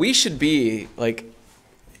that we should be like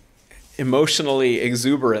emotionally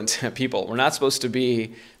exuberant people. We're not supposed to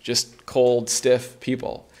be just cold, stiff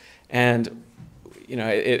people. And,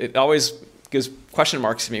 it always gives question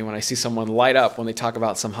marks to me when I see someone light up when they talk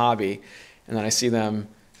about some hobby, and then I see them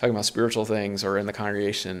talking about spiritual things or in the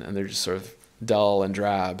congregation, and they're just sort of dull and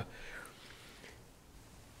drab.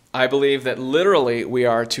 I believe that literally we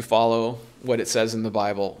are to follow what it says in the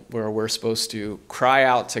Bible, where we're supposed to cry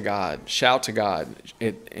out to God, shout to God.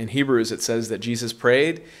 In Hebrews, it says that Jesus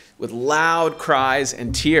prayed with loud cries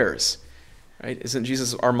and tears. Right? Isn't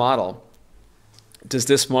Jesus our model? Does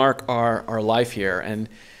this mark our life here? And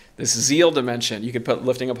this zeal dimension, you could put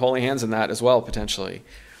lifting up holy hands in that as well, potentially,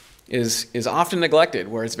 is often neglected,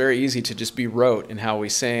 where it's very easy to just be rote in how we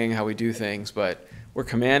sing, how we do things, but we're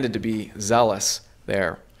commanded to be zealous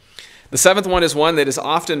there. The 7th one is one that is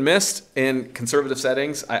often missed in conservative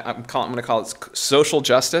settings. I'm going to call it social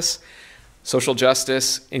justice. Social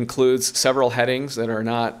justice includes several headings that are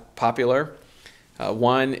not popular.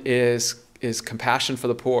 One is compassion for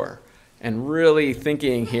the poor, and really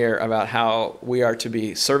thinking here about how we are to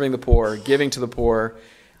be serving the poor, giving to the poor,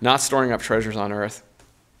 not storing up treasures on earth.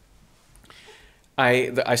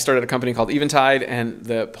 I started a company called Eventide, and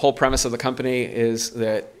the whole premise of the company is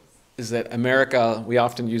that America, we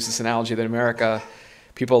often use this analogy that America,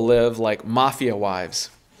 people live like mafia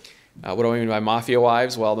wives. What do I mean by mafia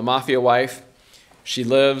wives? Well, the mafia wife, she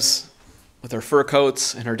lives with her fur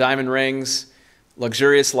coats and her diamond rings,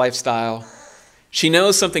 luxurious lifestyle. She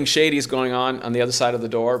knows something shady is going on the other side of the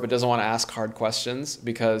door, but doesn't want to ask hard questions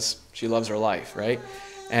because she loves her life, right?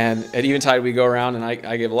 And at Eventide, we go around, and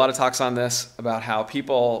I give a lot of talks on this, about how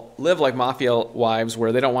people live like mafia wives,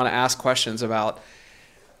 where they don't want to ask questions about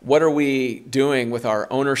what are we doing with our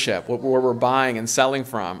ownership, where we're buying and selling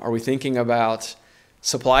from. Are we thinking about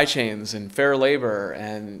supply chains and fair labor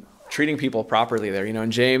and treating people properly there? In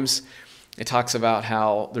James, it talks about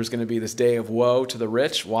how there's going to be this day of woe to the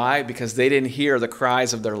rich. Why? Because they didn't hear the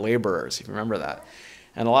cries of their laborers. If you remember that.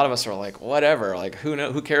 And a lot of us are like, whatever, like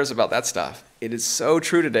who cares about that stuff? It is so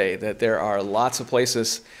true today that there are lots of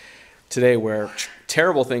places today where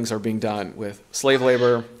terrible things are being done with slave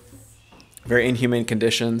labor, very inhumane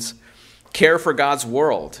conditions, care for God's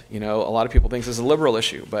world. A lot of people think this is a liberal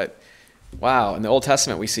issue, but wow, in the Old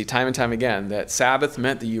Testament we see time and time again that Sabbath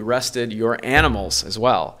meant that you rested your animals as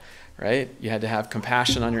well, right? You had to have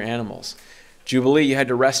compassion on your animals. Jubilee, you had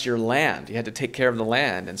to rest your land. You had to take care of the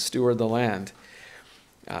land and steward the land.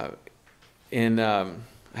 I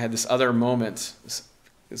had this other moment,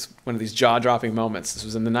 it's one of these jaw-dropping moments. This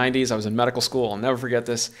was in the 90s. I was in medical school. I'll never forget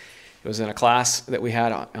this. It was in a class that we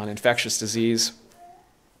had on infectious disease,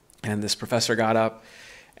 and this professor got up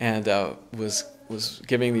and was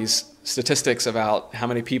giving these statistics about how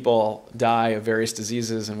many people die of various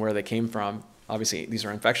diseases and where they came from. Obviously, these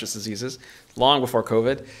are infectious diseases, long before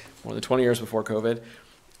COVID, more than 20 years before COVID.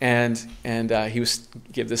 And he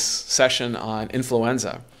gave this session on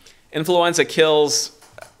influenza. Influenza kills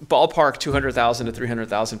ballpark 200,000 to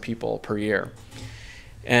 300,000 people per year,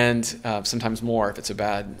 and sometimes more if it's a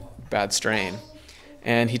bad strain.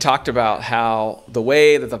 And he talked about how the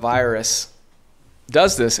way that the virus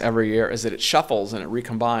does this every year is that it shuffles and it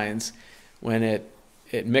recombines when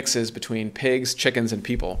it mixes between pigs, chickens, and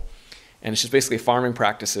people. And it's just basically farming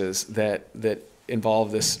practices that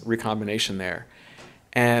involve this recombination there.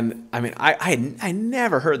 And I mean, I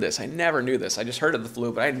never heard this. I never knew this. I just heard of the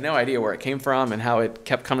flu, but I had no idea where it came from and how it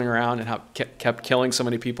kept coming around and how it kept killing so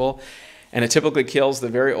many people. And it typically kills the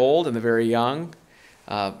very old and the very young,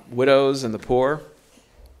 widows and the poor.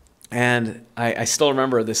 And I still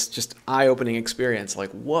remember this just eye-opening experience,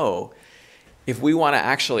 like, whoa, if we want to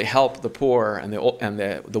actually help the poor and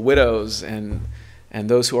the widows and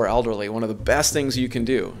those who are elderly, one of the best things you can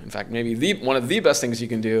do, in fact, maybe one of the best things you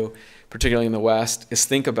can do, particularly in the West, is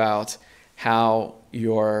think about how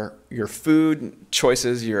your food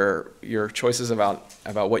choices, your choices about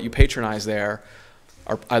what you patronize there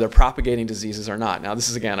are either propagating diseases or not. Now, this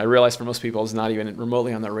is, again, I realize for most people it's not even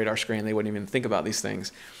remotely on their radar screen. They wouldn't even think about these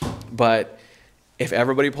things. But if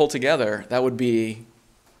everybody pulled together, that would be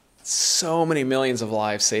so many millions of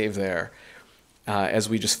lives saved there as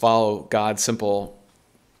we just follow God's simple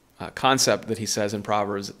concept that he says in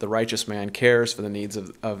Proverbs, that the righteous man cares for the needs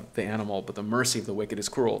of the animal, but the mercy of the wicked is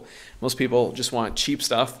cruel. Most people just want cheap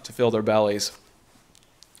stuff to fill their bellies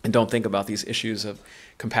and don't think about these issues of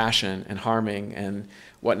compassion and harming and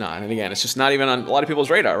whatnot. And again, it's just not even on a lot of people's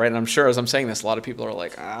radar, right? And I'm sure as I'm saying this, a lot of people are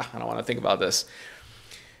like, I don't want to think about this.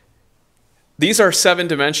 These are 7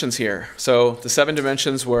 dimensions here. So the 7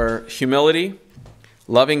 dimensions were humility,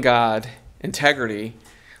 loving God, integrity,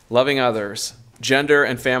 loving others, gender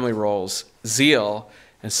and family roles, zeal,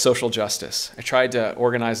 and social justice. I tried to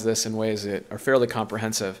organize this in ways that are fairly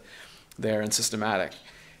comprehensive there and systematic.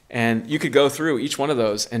 And you could go through each one of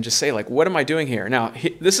those and just say, like, what am I doing here? Now,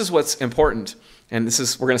 this is what's important, and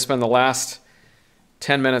we're going to spend the last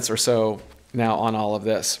 10 minutes or so now on all of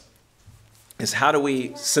this, is how do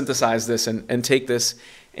we synthesize this and take this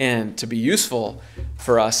in to be useful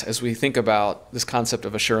for us as we think about this concept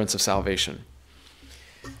of assurance of salvation.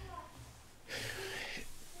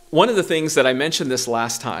 One of the things that I mentioned this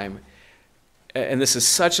last time, and this is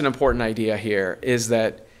such an important idea here, is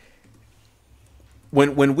that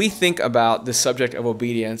when we think about the subject of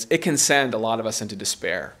obedience, it can send a lot of us into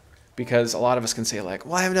despair, because a lot of us can say, like,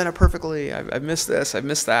 well, I haven't done it perfectly. I've missed this. I've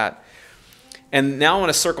missed that. And now I want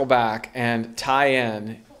to circle back and tie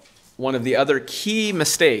in one of the other key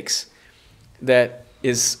mistakes that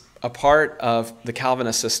is a part of the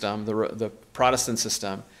Calvinist system, the Protestant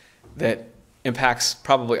system, that impacts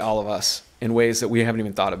probably all of us in ways that we haven't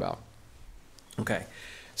even thought about. Okay.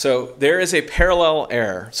 So there is a parallel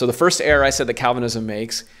error. So the first error I said that Calvinism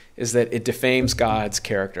makes is that it defames God's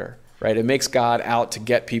character, right? It makes God out to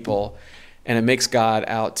get people, and it makes God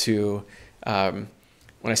out to, when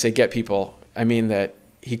I say get people, I mean that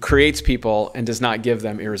he creates people and does not give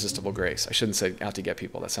them irresistible grace. I shouldn't say out to get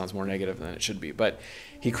people. That sounds more negative than it should be. But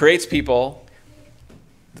he creates people.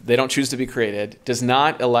 They don't choose to be created, does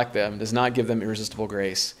not elect them, does not give them irresistible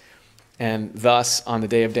grace. And thus, on the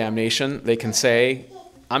day of damnation, they can say,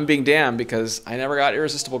 I'm being damned because I never got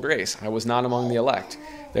irresistible grace. I was not among the elect.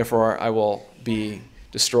 Therefore, I will be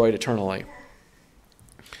destroyed eternally.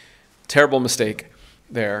 Terrible mistake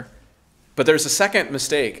there. But there's a second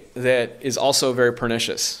mistake that is also very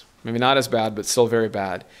pernicious. Maybe not as bad, but still very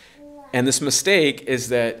bad. And this mistake is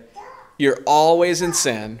that you're always in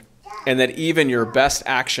sin, and that even your best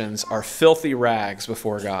actions are filthy rags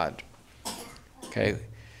before God. Okay?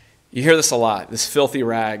 You hear this a lot, this filthy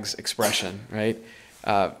rags expression, right?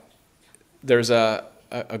 There's a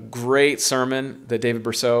great sermon that David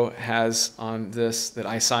Berceau has on this that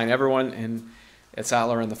I assign everyone at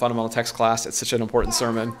Sattler in the fundamental text class. It's such an important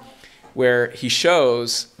sermon where he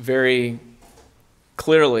shows very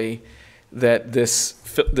clearly that this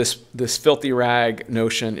filthy rag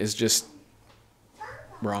notion is just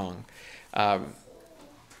wrong.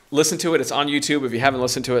 Listen to it. It's on YouTube. If you haven't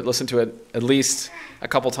listened to it, listen to it at least a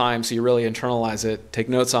couple times so you really internalize it. Take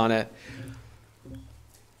notes on it.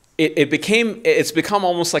 It's become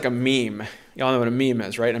almost like a meme. You all know what a meme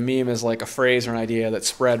is, right? A meme is like a phrase or an idea that's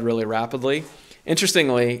spread really rapidly.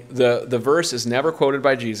 Interestingly, the verse is never quoted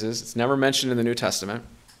by Jesus. It's never mentioned in the New Testament.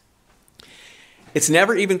 It's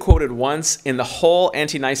never even quoted once in the whole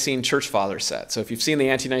Ante-Nicene Church Fathers set. So if you've seen the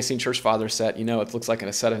Ante-Nicene Church Fathers set, you know it looks like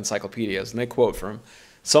a set of encyclopedias, and they quote from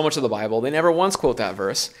so much of the Bible. They never once quote that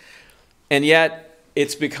verse. And yet,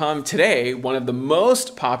 it's become today one of the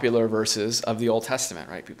most popular verses of the Old Testament,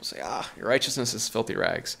 right? People say, your righteousness is filthy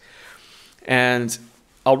rags. And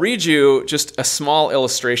I'll read you just a small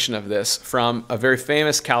illustration of this from a very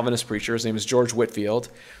famous Calvinist preacher. His name is George Whitefield,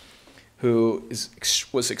 who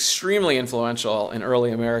was extremely influential in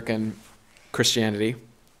early American Christianity.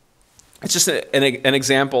 It's just an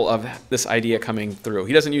example of this idea coming through.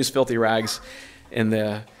 He doesn't use filthy rags in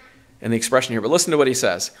the expression here, but listen to what he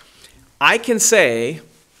says. I can say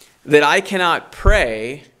that I cannot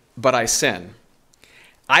pray, but I sin.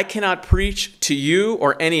 I cannot preach to you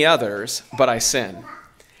or any others, but I sin.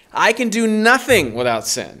 I can do nothing without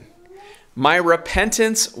sin. My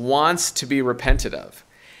repentance wants to be repented of,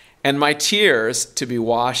 and my tears to be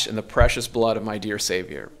washed in the precious blood of my dear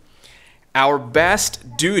Savior. Our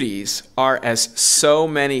best duties are as so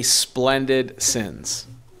many splendid sins.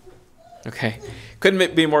 Okay,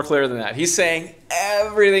 couldn't be more clear than that. He's saying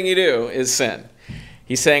everything you do is sin.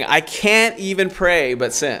 He's saying, I can't even pray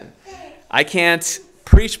but sin. I can't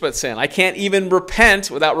preach but sin. I can't even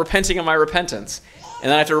repent without repenting of my repentance. And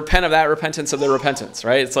then I have to repent of that repentance of the repentance,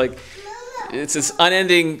 right? It's like, it's this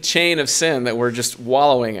unending chain of sin that we're just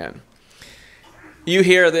wallowing in. You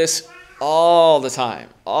hear this all the time.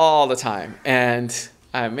 And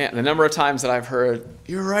man, the number of times that I've heard,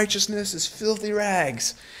 your righteousness is filthy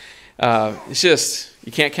rags. It's just,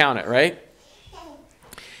 you can't count it, right?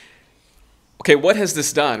 Okay, what has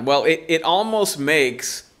this done? Well, it almost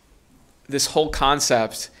makes this whole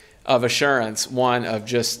concept of assurance one of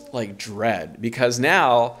just like dread, because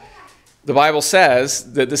now the Bible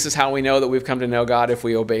says that this is how we know that we've come to know God, if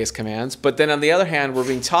we obey his commands. But then on the other hand, we're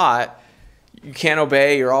being taught you can't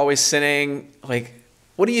obey, you're always sinning. Like,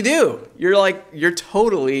 what do? You're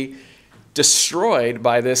totally destroyed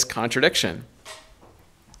by this contradiction.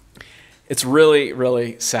 It's really,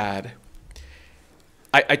 really sad.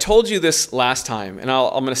 I told you this last time, and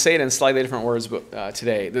I'm going to say it in slightly different words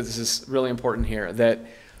today. This is really important here,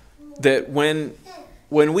 that when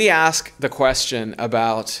we ask the question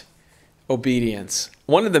about obedience,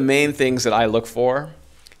 one of the main things that I look for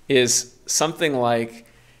is something like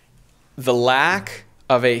the lack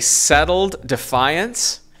of a settled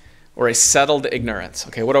defiance or a settled ignorance.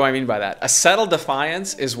 Okay, what do I mean by that? A settled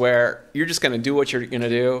defiance is where you're just going to do what you're going to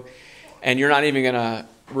do, and you're not even going to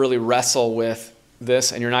really wrestle with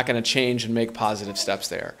this, and you're not going to change and make positive steps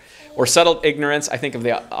there. Or settled ignorance, I think of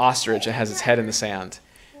the ostrich that has its head in the sand,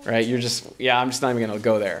 right? I'm just not even going to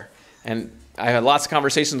go there. And I had lots of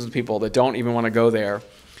conversations with people that don't even want to go there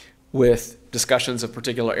with discussions of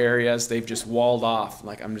particular areas. They've just walled off.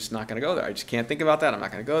 Like, I'm just not going to go there. I just can't think about that. I'm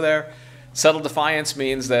not going to go there. Settled defiance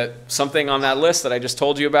means that something on that list that I just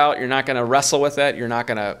told you about, you're not going to wrestle with it. You're not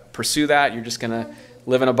going to pursue that. You're just going to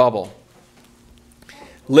live in a bubble.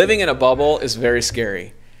 Living in a bubble is very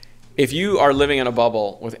scary. If you are living in a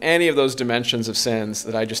bubble with any of those dimensions of sins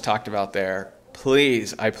that I just talked about there,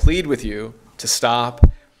 please, I plead with you to stop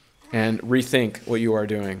and rethink what you are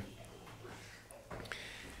doing.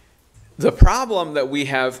 The problem that we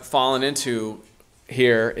have fallen into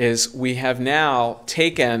here is we have now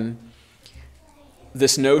taken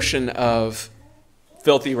this notion of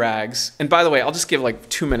filthy rags. And by the way, I'll just give like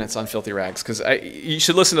 2 minutes on filthy rags, because you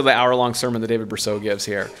should listen to the hour-long sermon that David Brousseau gives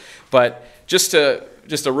here. But just a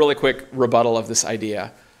really quick rebuttal of this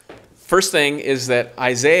idea. First thing is that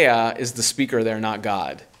Isaiah is the speaker there, not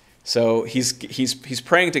God. So he's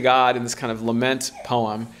praying to God in this kind of lament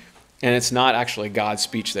poem, and it's not actually God's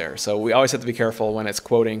speech there. So we always have to be careful when it's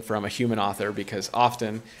quoting from a human author, because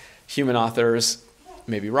often human authors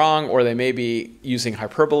may be wrong, or they may be using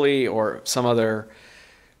hyperbole or some other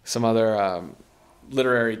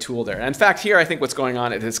literary tool there. And in fact, here I think what's going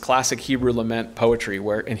on is classic Hebrew lament poetry,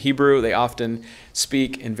 where in Hebrew they often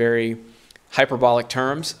speak in very hyperbolic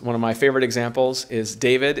terms. One of my favorite examples is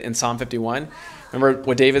David in Psalm 51. Remember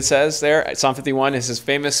what David says there? Psalm 51 is his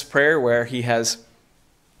famous prayer where he's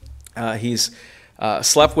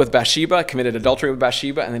slept with Bathsheba, committed adultery with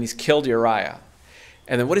Bathsheba, and then he's killed Uriah.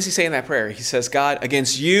 And then what does he say in that prayer? He says, God,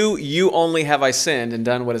 against you only have I sinned and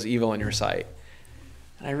done what is evil in your sight.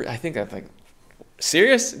 And I think that's like,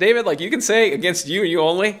 serious, David? Like, you can say against you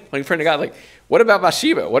only? When you pray to God, like, what about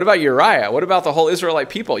Bathsheba? What about Uriah? What about the whole Israelite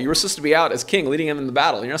people? You were supposed to be out as king, leading them in the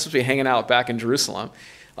battle. You're not supposed to be hanging out back in Jerusalem.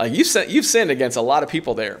 Like, you've sinned against a lot of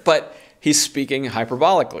people there. But he's speaking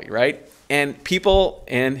hyperbolically, right? And people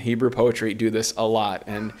in Hebrew poetry do this a lot.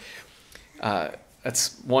 And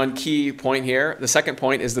that's one key point here. The second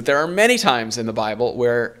point is that there are many times in the Bible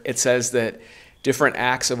where it says that different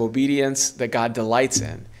acts of obedience that God delights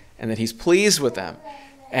in and that he's pleased with them.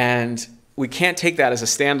 And we can't take that as a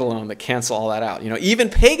standalone that cancel all that out. Even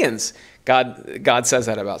pagans, God says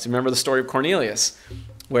that about. So remember the story of Cornelius,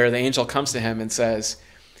 where the angel comes to him and says,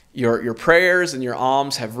 your prayers and your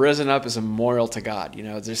alms have risen up as a memorial to God.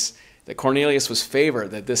 That Cornelius was favored,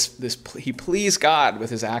 that he pleased God with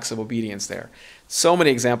his acts of obedience there. So many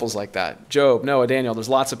examples like that. Job, Noah, Daniel, there's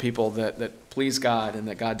lots of people that please God and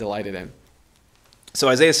that God delighted in. So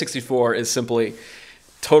Isaiah 64 is simply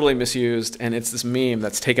totally misused, and it's this meme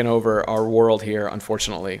that's taken over our world here,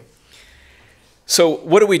 unfortunately. So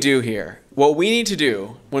what do we do here? What we need to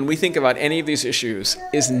do when we think about any of these issues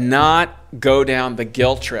is not go down the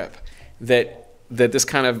guilt trip that this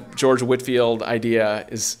kind of George Whitefield idea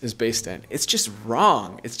is based in. It's just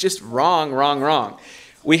wrong. It's just wrong, wrong, wrong.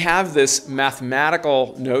 We have this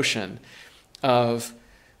mathematical notion of,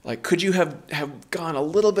 like, could you have gone a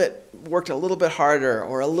little bit, worked a little bit harder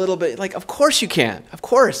or a little bit, like, of course you can. Of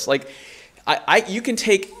course. Like, you can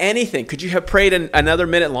take anything. Could you have prayed another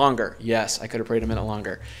minute longer? Yes, I could have prayed a minute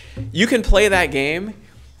longer. You can play that game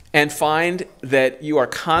and find that you are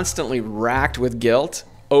constantly racked with guilt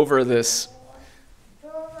over this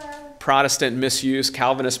Protestant misuse,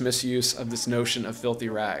 Calvinist misuse of this notion of filthy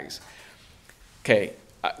rags. Okay,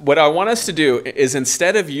 what I want us to do is,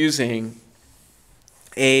 instead of using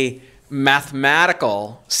a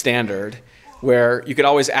mathematical standard where you could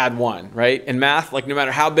always add one, right? In math, like, no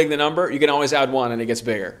matter how big the number, you can always add one and it gets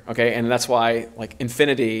bigger, okay? And that's why, like,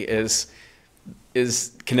 infinity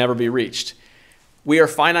can never be reached. We are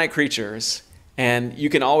finite creatures, and you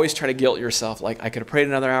can always try to guilt yourself, like, I could have prayed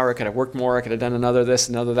another hour, I could have worked more, I could have done another this,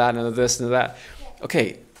 another that, another this, another that.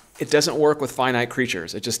 Okay, it doesn't work with finite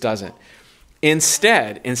creatures. It just doesn't.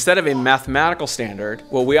 Instead of a mathematical standard,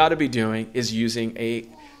 what we ought to be doing is using a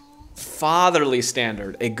fatherly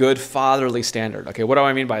standard, a good fatherly standard. Okay, what do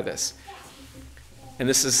I mean by this? And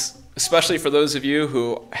this is especially for those of you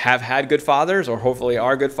who have had good fathers or hopefully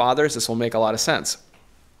are good fathers, this will make a lot of sense.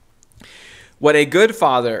 What a good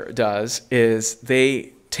father does is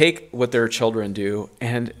they take what their children do,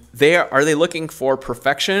 and are they looking for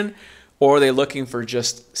perfection, or are they looking for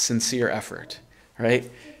just sincere effort, right?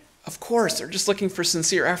 Of course, they're just looking for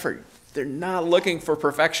sincere effort. They're not looking for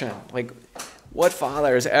perfection. Like, what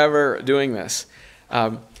father is ever doing this?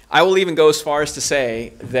 I will even go as far as to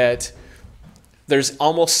say that there's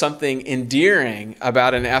almost something endearing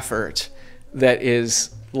about an effort that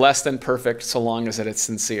is less than perfect so long as that it's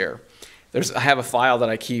sincere. I have a file that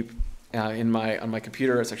I keep on my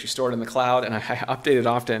computer. It's actually stored in the cloud, and I update it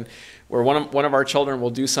often, where one of our children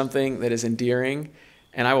will do something that is endearing,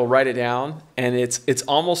 and I will write it down, and it's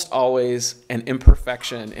almost always an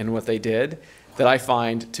imperfection in what they did that I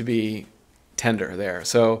find to be tender there.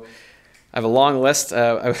 So I have a long list.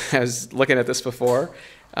 I was looking at this before.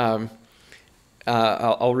 I'll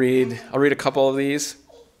read a couple of these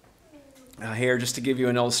here just to give you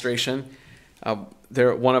an illustration.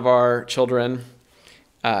 One of our children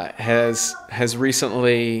has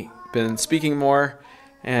recently been speaking more,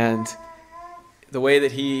 and the way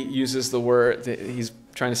that he uses the word, he's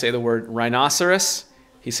trying to say the word rhinoceros,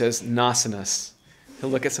 he says nosinus. He'll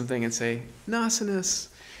look at something and say nosinus.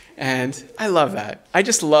 And I love that. I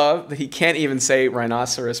just love that he can't even say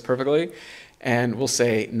rhinoceros perfectly, and will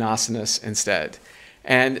say nosinus instead.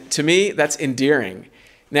 And to me, that's endearing.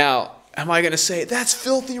 Now, am I going to say, that's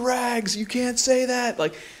filthy rags, you can't say that?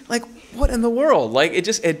 Like what in the world? Like,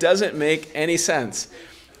 it doesn't make any sense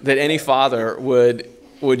that any father would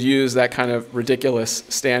use that kind of ridiculous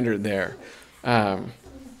standard there.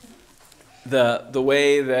 The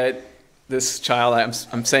way that this child,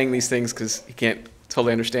 I'm saying these things because he can't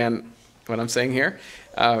totally understand what I'm saying here.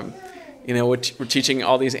 We're teaching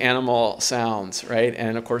all these animal sounds, right?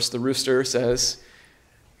 And of course, the rooster says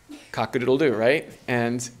cock-a-doodle-doo, right?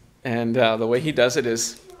 And the way he does it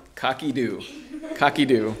is cocky-doo,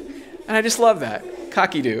 cocky-doo. And I just love that,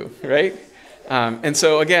 cocky-doo, right? And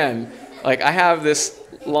so again, like, I have this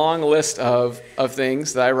long list of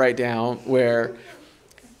things that I write down where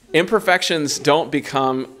imperfections don't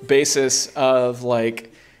become basis of,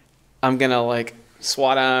 like, I'm going to, like,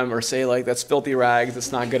 swat him or say, like, that's filthy rags,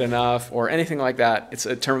 that's not good enough, or anything like that. It's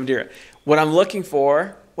a term of endearment. What I'm looking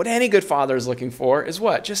for, what any good father is looking for, is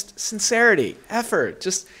what? Just sincerity, effort.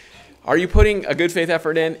 Just, are you putting a good faith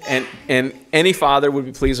effort in? And any father would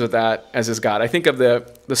be pleased with that, as is God. I think of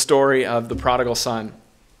the story of the prodigal son,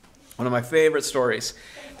 one of my favorite stories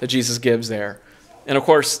that Jesus gives there. And of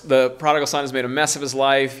course, the prodigal son has made a mess of his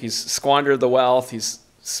life. He's squandered the wealth. He's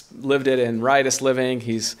lived it in riotous living.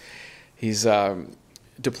 He's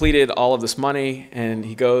depleted all of this money, and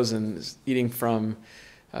he goes and is eating from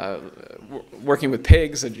working with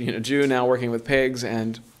pigs, a Jew now working with pigs,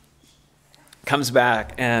 and comes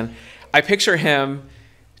back. And I picture him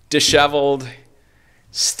disheveled,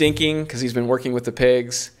 stinking because he's been working with the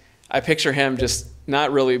pigs. I picture him just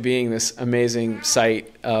not really being this amazing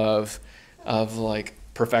sight of like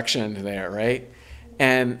perfection there, right?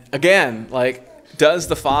 And again, like, does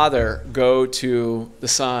the father go to the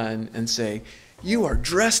son and say, "You are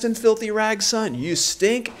dressed in filthy rags, son. You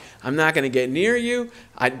stink. I'm not going to get near you.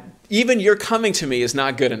 Even your coming to me is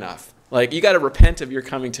not good enough. Like, you got to repent of your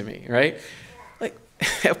coming to me," right? Like,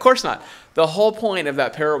 of course not. The whole point of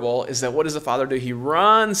that parable is that what does the father do? He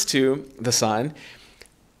runs to the son.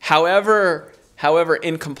 However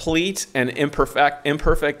incomplete and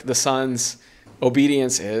imperfect the son's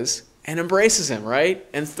obedience is, and embraces him, right?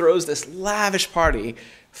 And throws this lavish party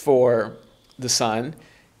for the son,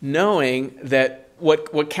 knowing that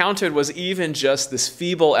what counted was even just this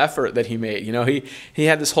feeble effort that he made. He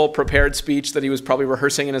had this whole prepared speech that he was probably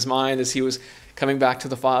rehearsing in his mind as he was coming back to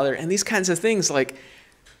the father. And these kinds of things, like,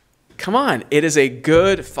 come on, it is a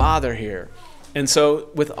good father here. And so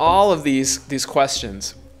with all of these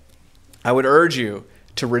questions, I would urge you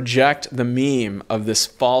to reject the meme of this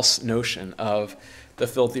false notion of the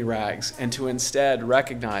filthy rags, and to instead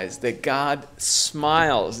recognize that God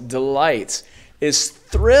smiles, delights, is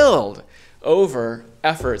thrilled over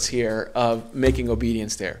efforts here of making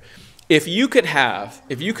obedience there. If you could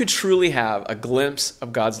truly have a glimpse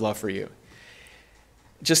of God's love for you,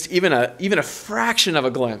 just even a fraction of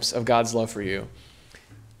a glimpse of God's love for you,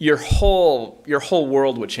 your whole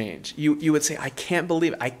world would change. You would say, I can't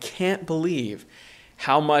believe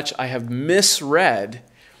how much I have misread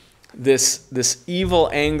this evil,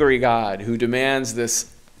 angry God who demands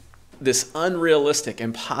this unrealistic,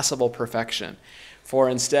 impossible perfection, for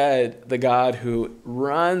instead the God who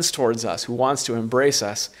runs towards us, who wants to embrace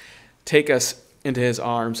us, take us into his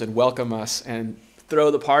arms and welcome us and throw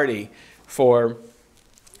the party for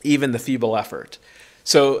even the feeble effort.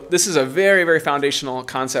 So this is a very, very foundational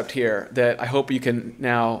concept here that I hope you can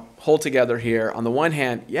now hold together here. On the one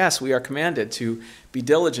hand, yes, we are commanded to be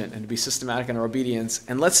diligent and to be systematic in our obedience,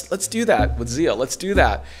 and let's do that with zeal. Let's do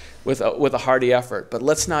that with a hearty effort, but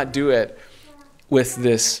let's not do it with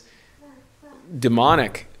this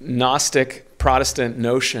demonic, Gnostic, Protestant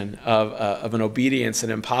notion of an obedience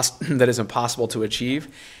that is impossible to achieve,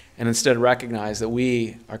 and instead recognize that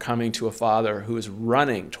we are coming to a Father who is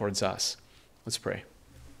running towards us. Let's pray.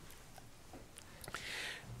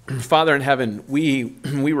 Father in heaven, we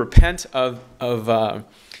repent of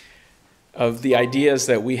the ideas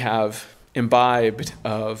that we have imbibed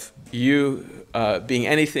of you being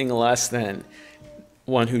anything less than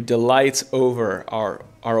one who delights over our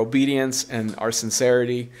obedience and our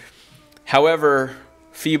sincerity, however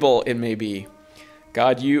feeble it may be.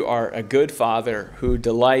 God, you are a good Father who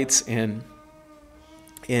delights in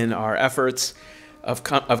our efforts of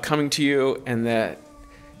coming to you, and that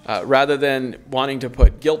rather than wanting to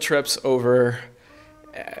put guilt trips over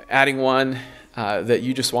adding one, that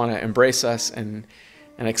you just want to embrace us and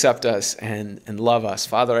accept us and love us.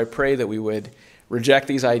 Father, I pray that we would reject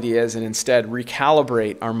these ideas and instead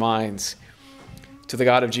recalibrate our minds to the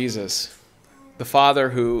God of Jesus, the Father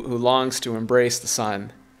who longs to embrace the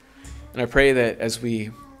Son. And I pray that as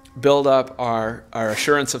we build up our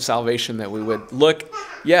assurance of salvation, that we would look,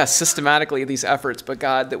 yes, systematically at these efforts, but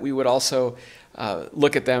God, that we would also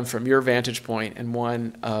look at them from your vantage point and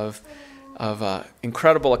one of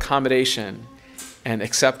incredible accommodation and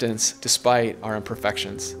acceptance despite our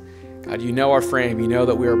imperfections. God, you know our frame. You know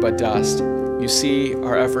that we are but dust. You see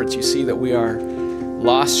our efforts. You see that we are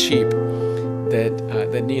lost sheep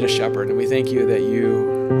that need a shepherd. And we thank you that you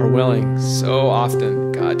are willing so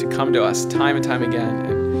often, God, to come to us time and time again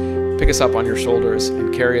and pick us up on your shoulders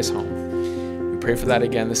and carry us home. We pray for that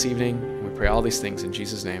again this evening. And we pray all these things in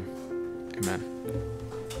Jesus' name. Amen.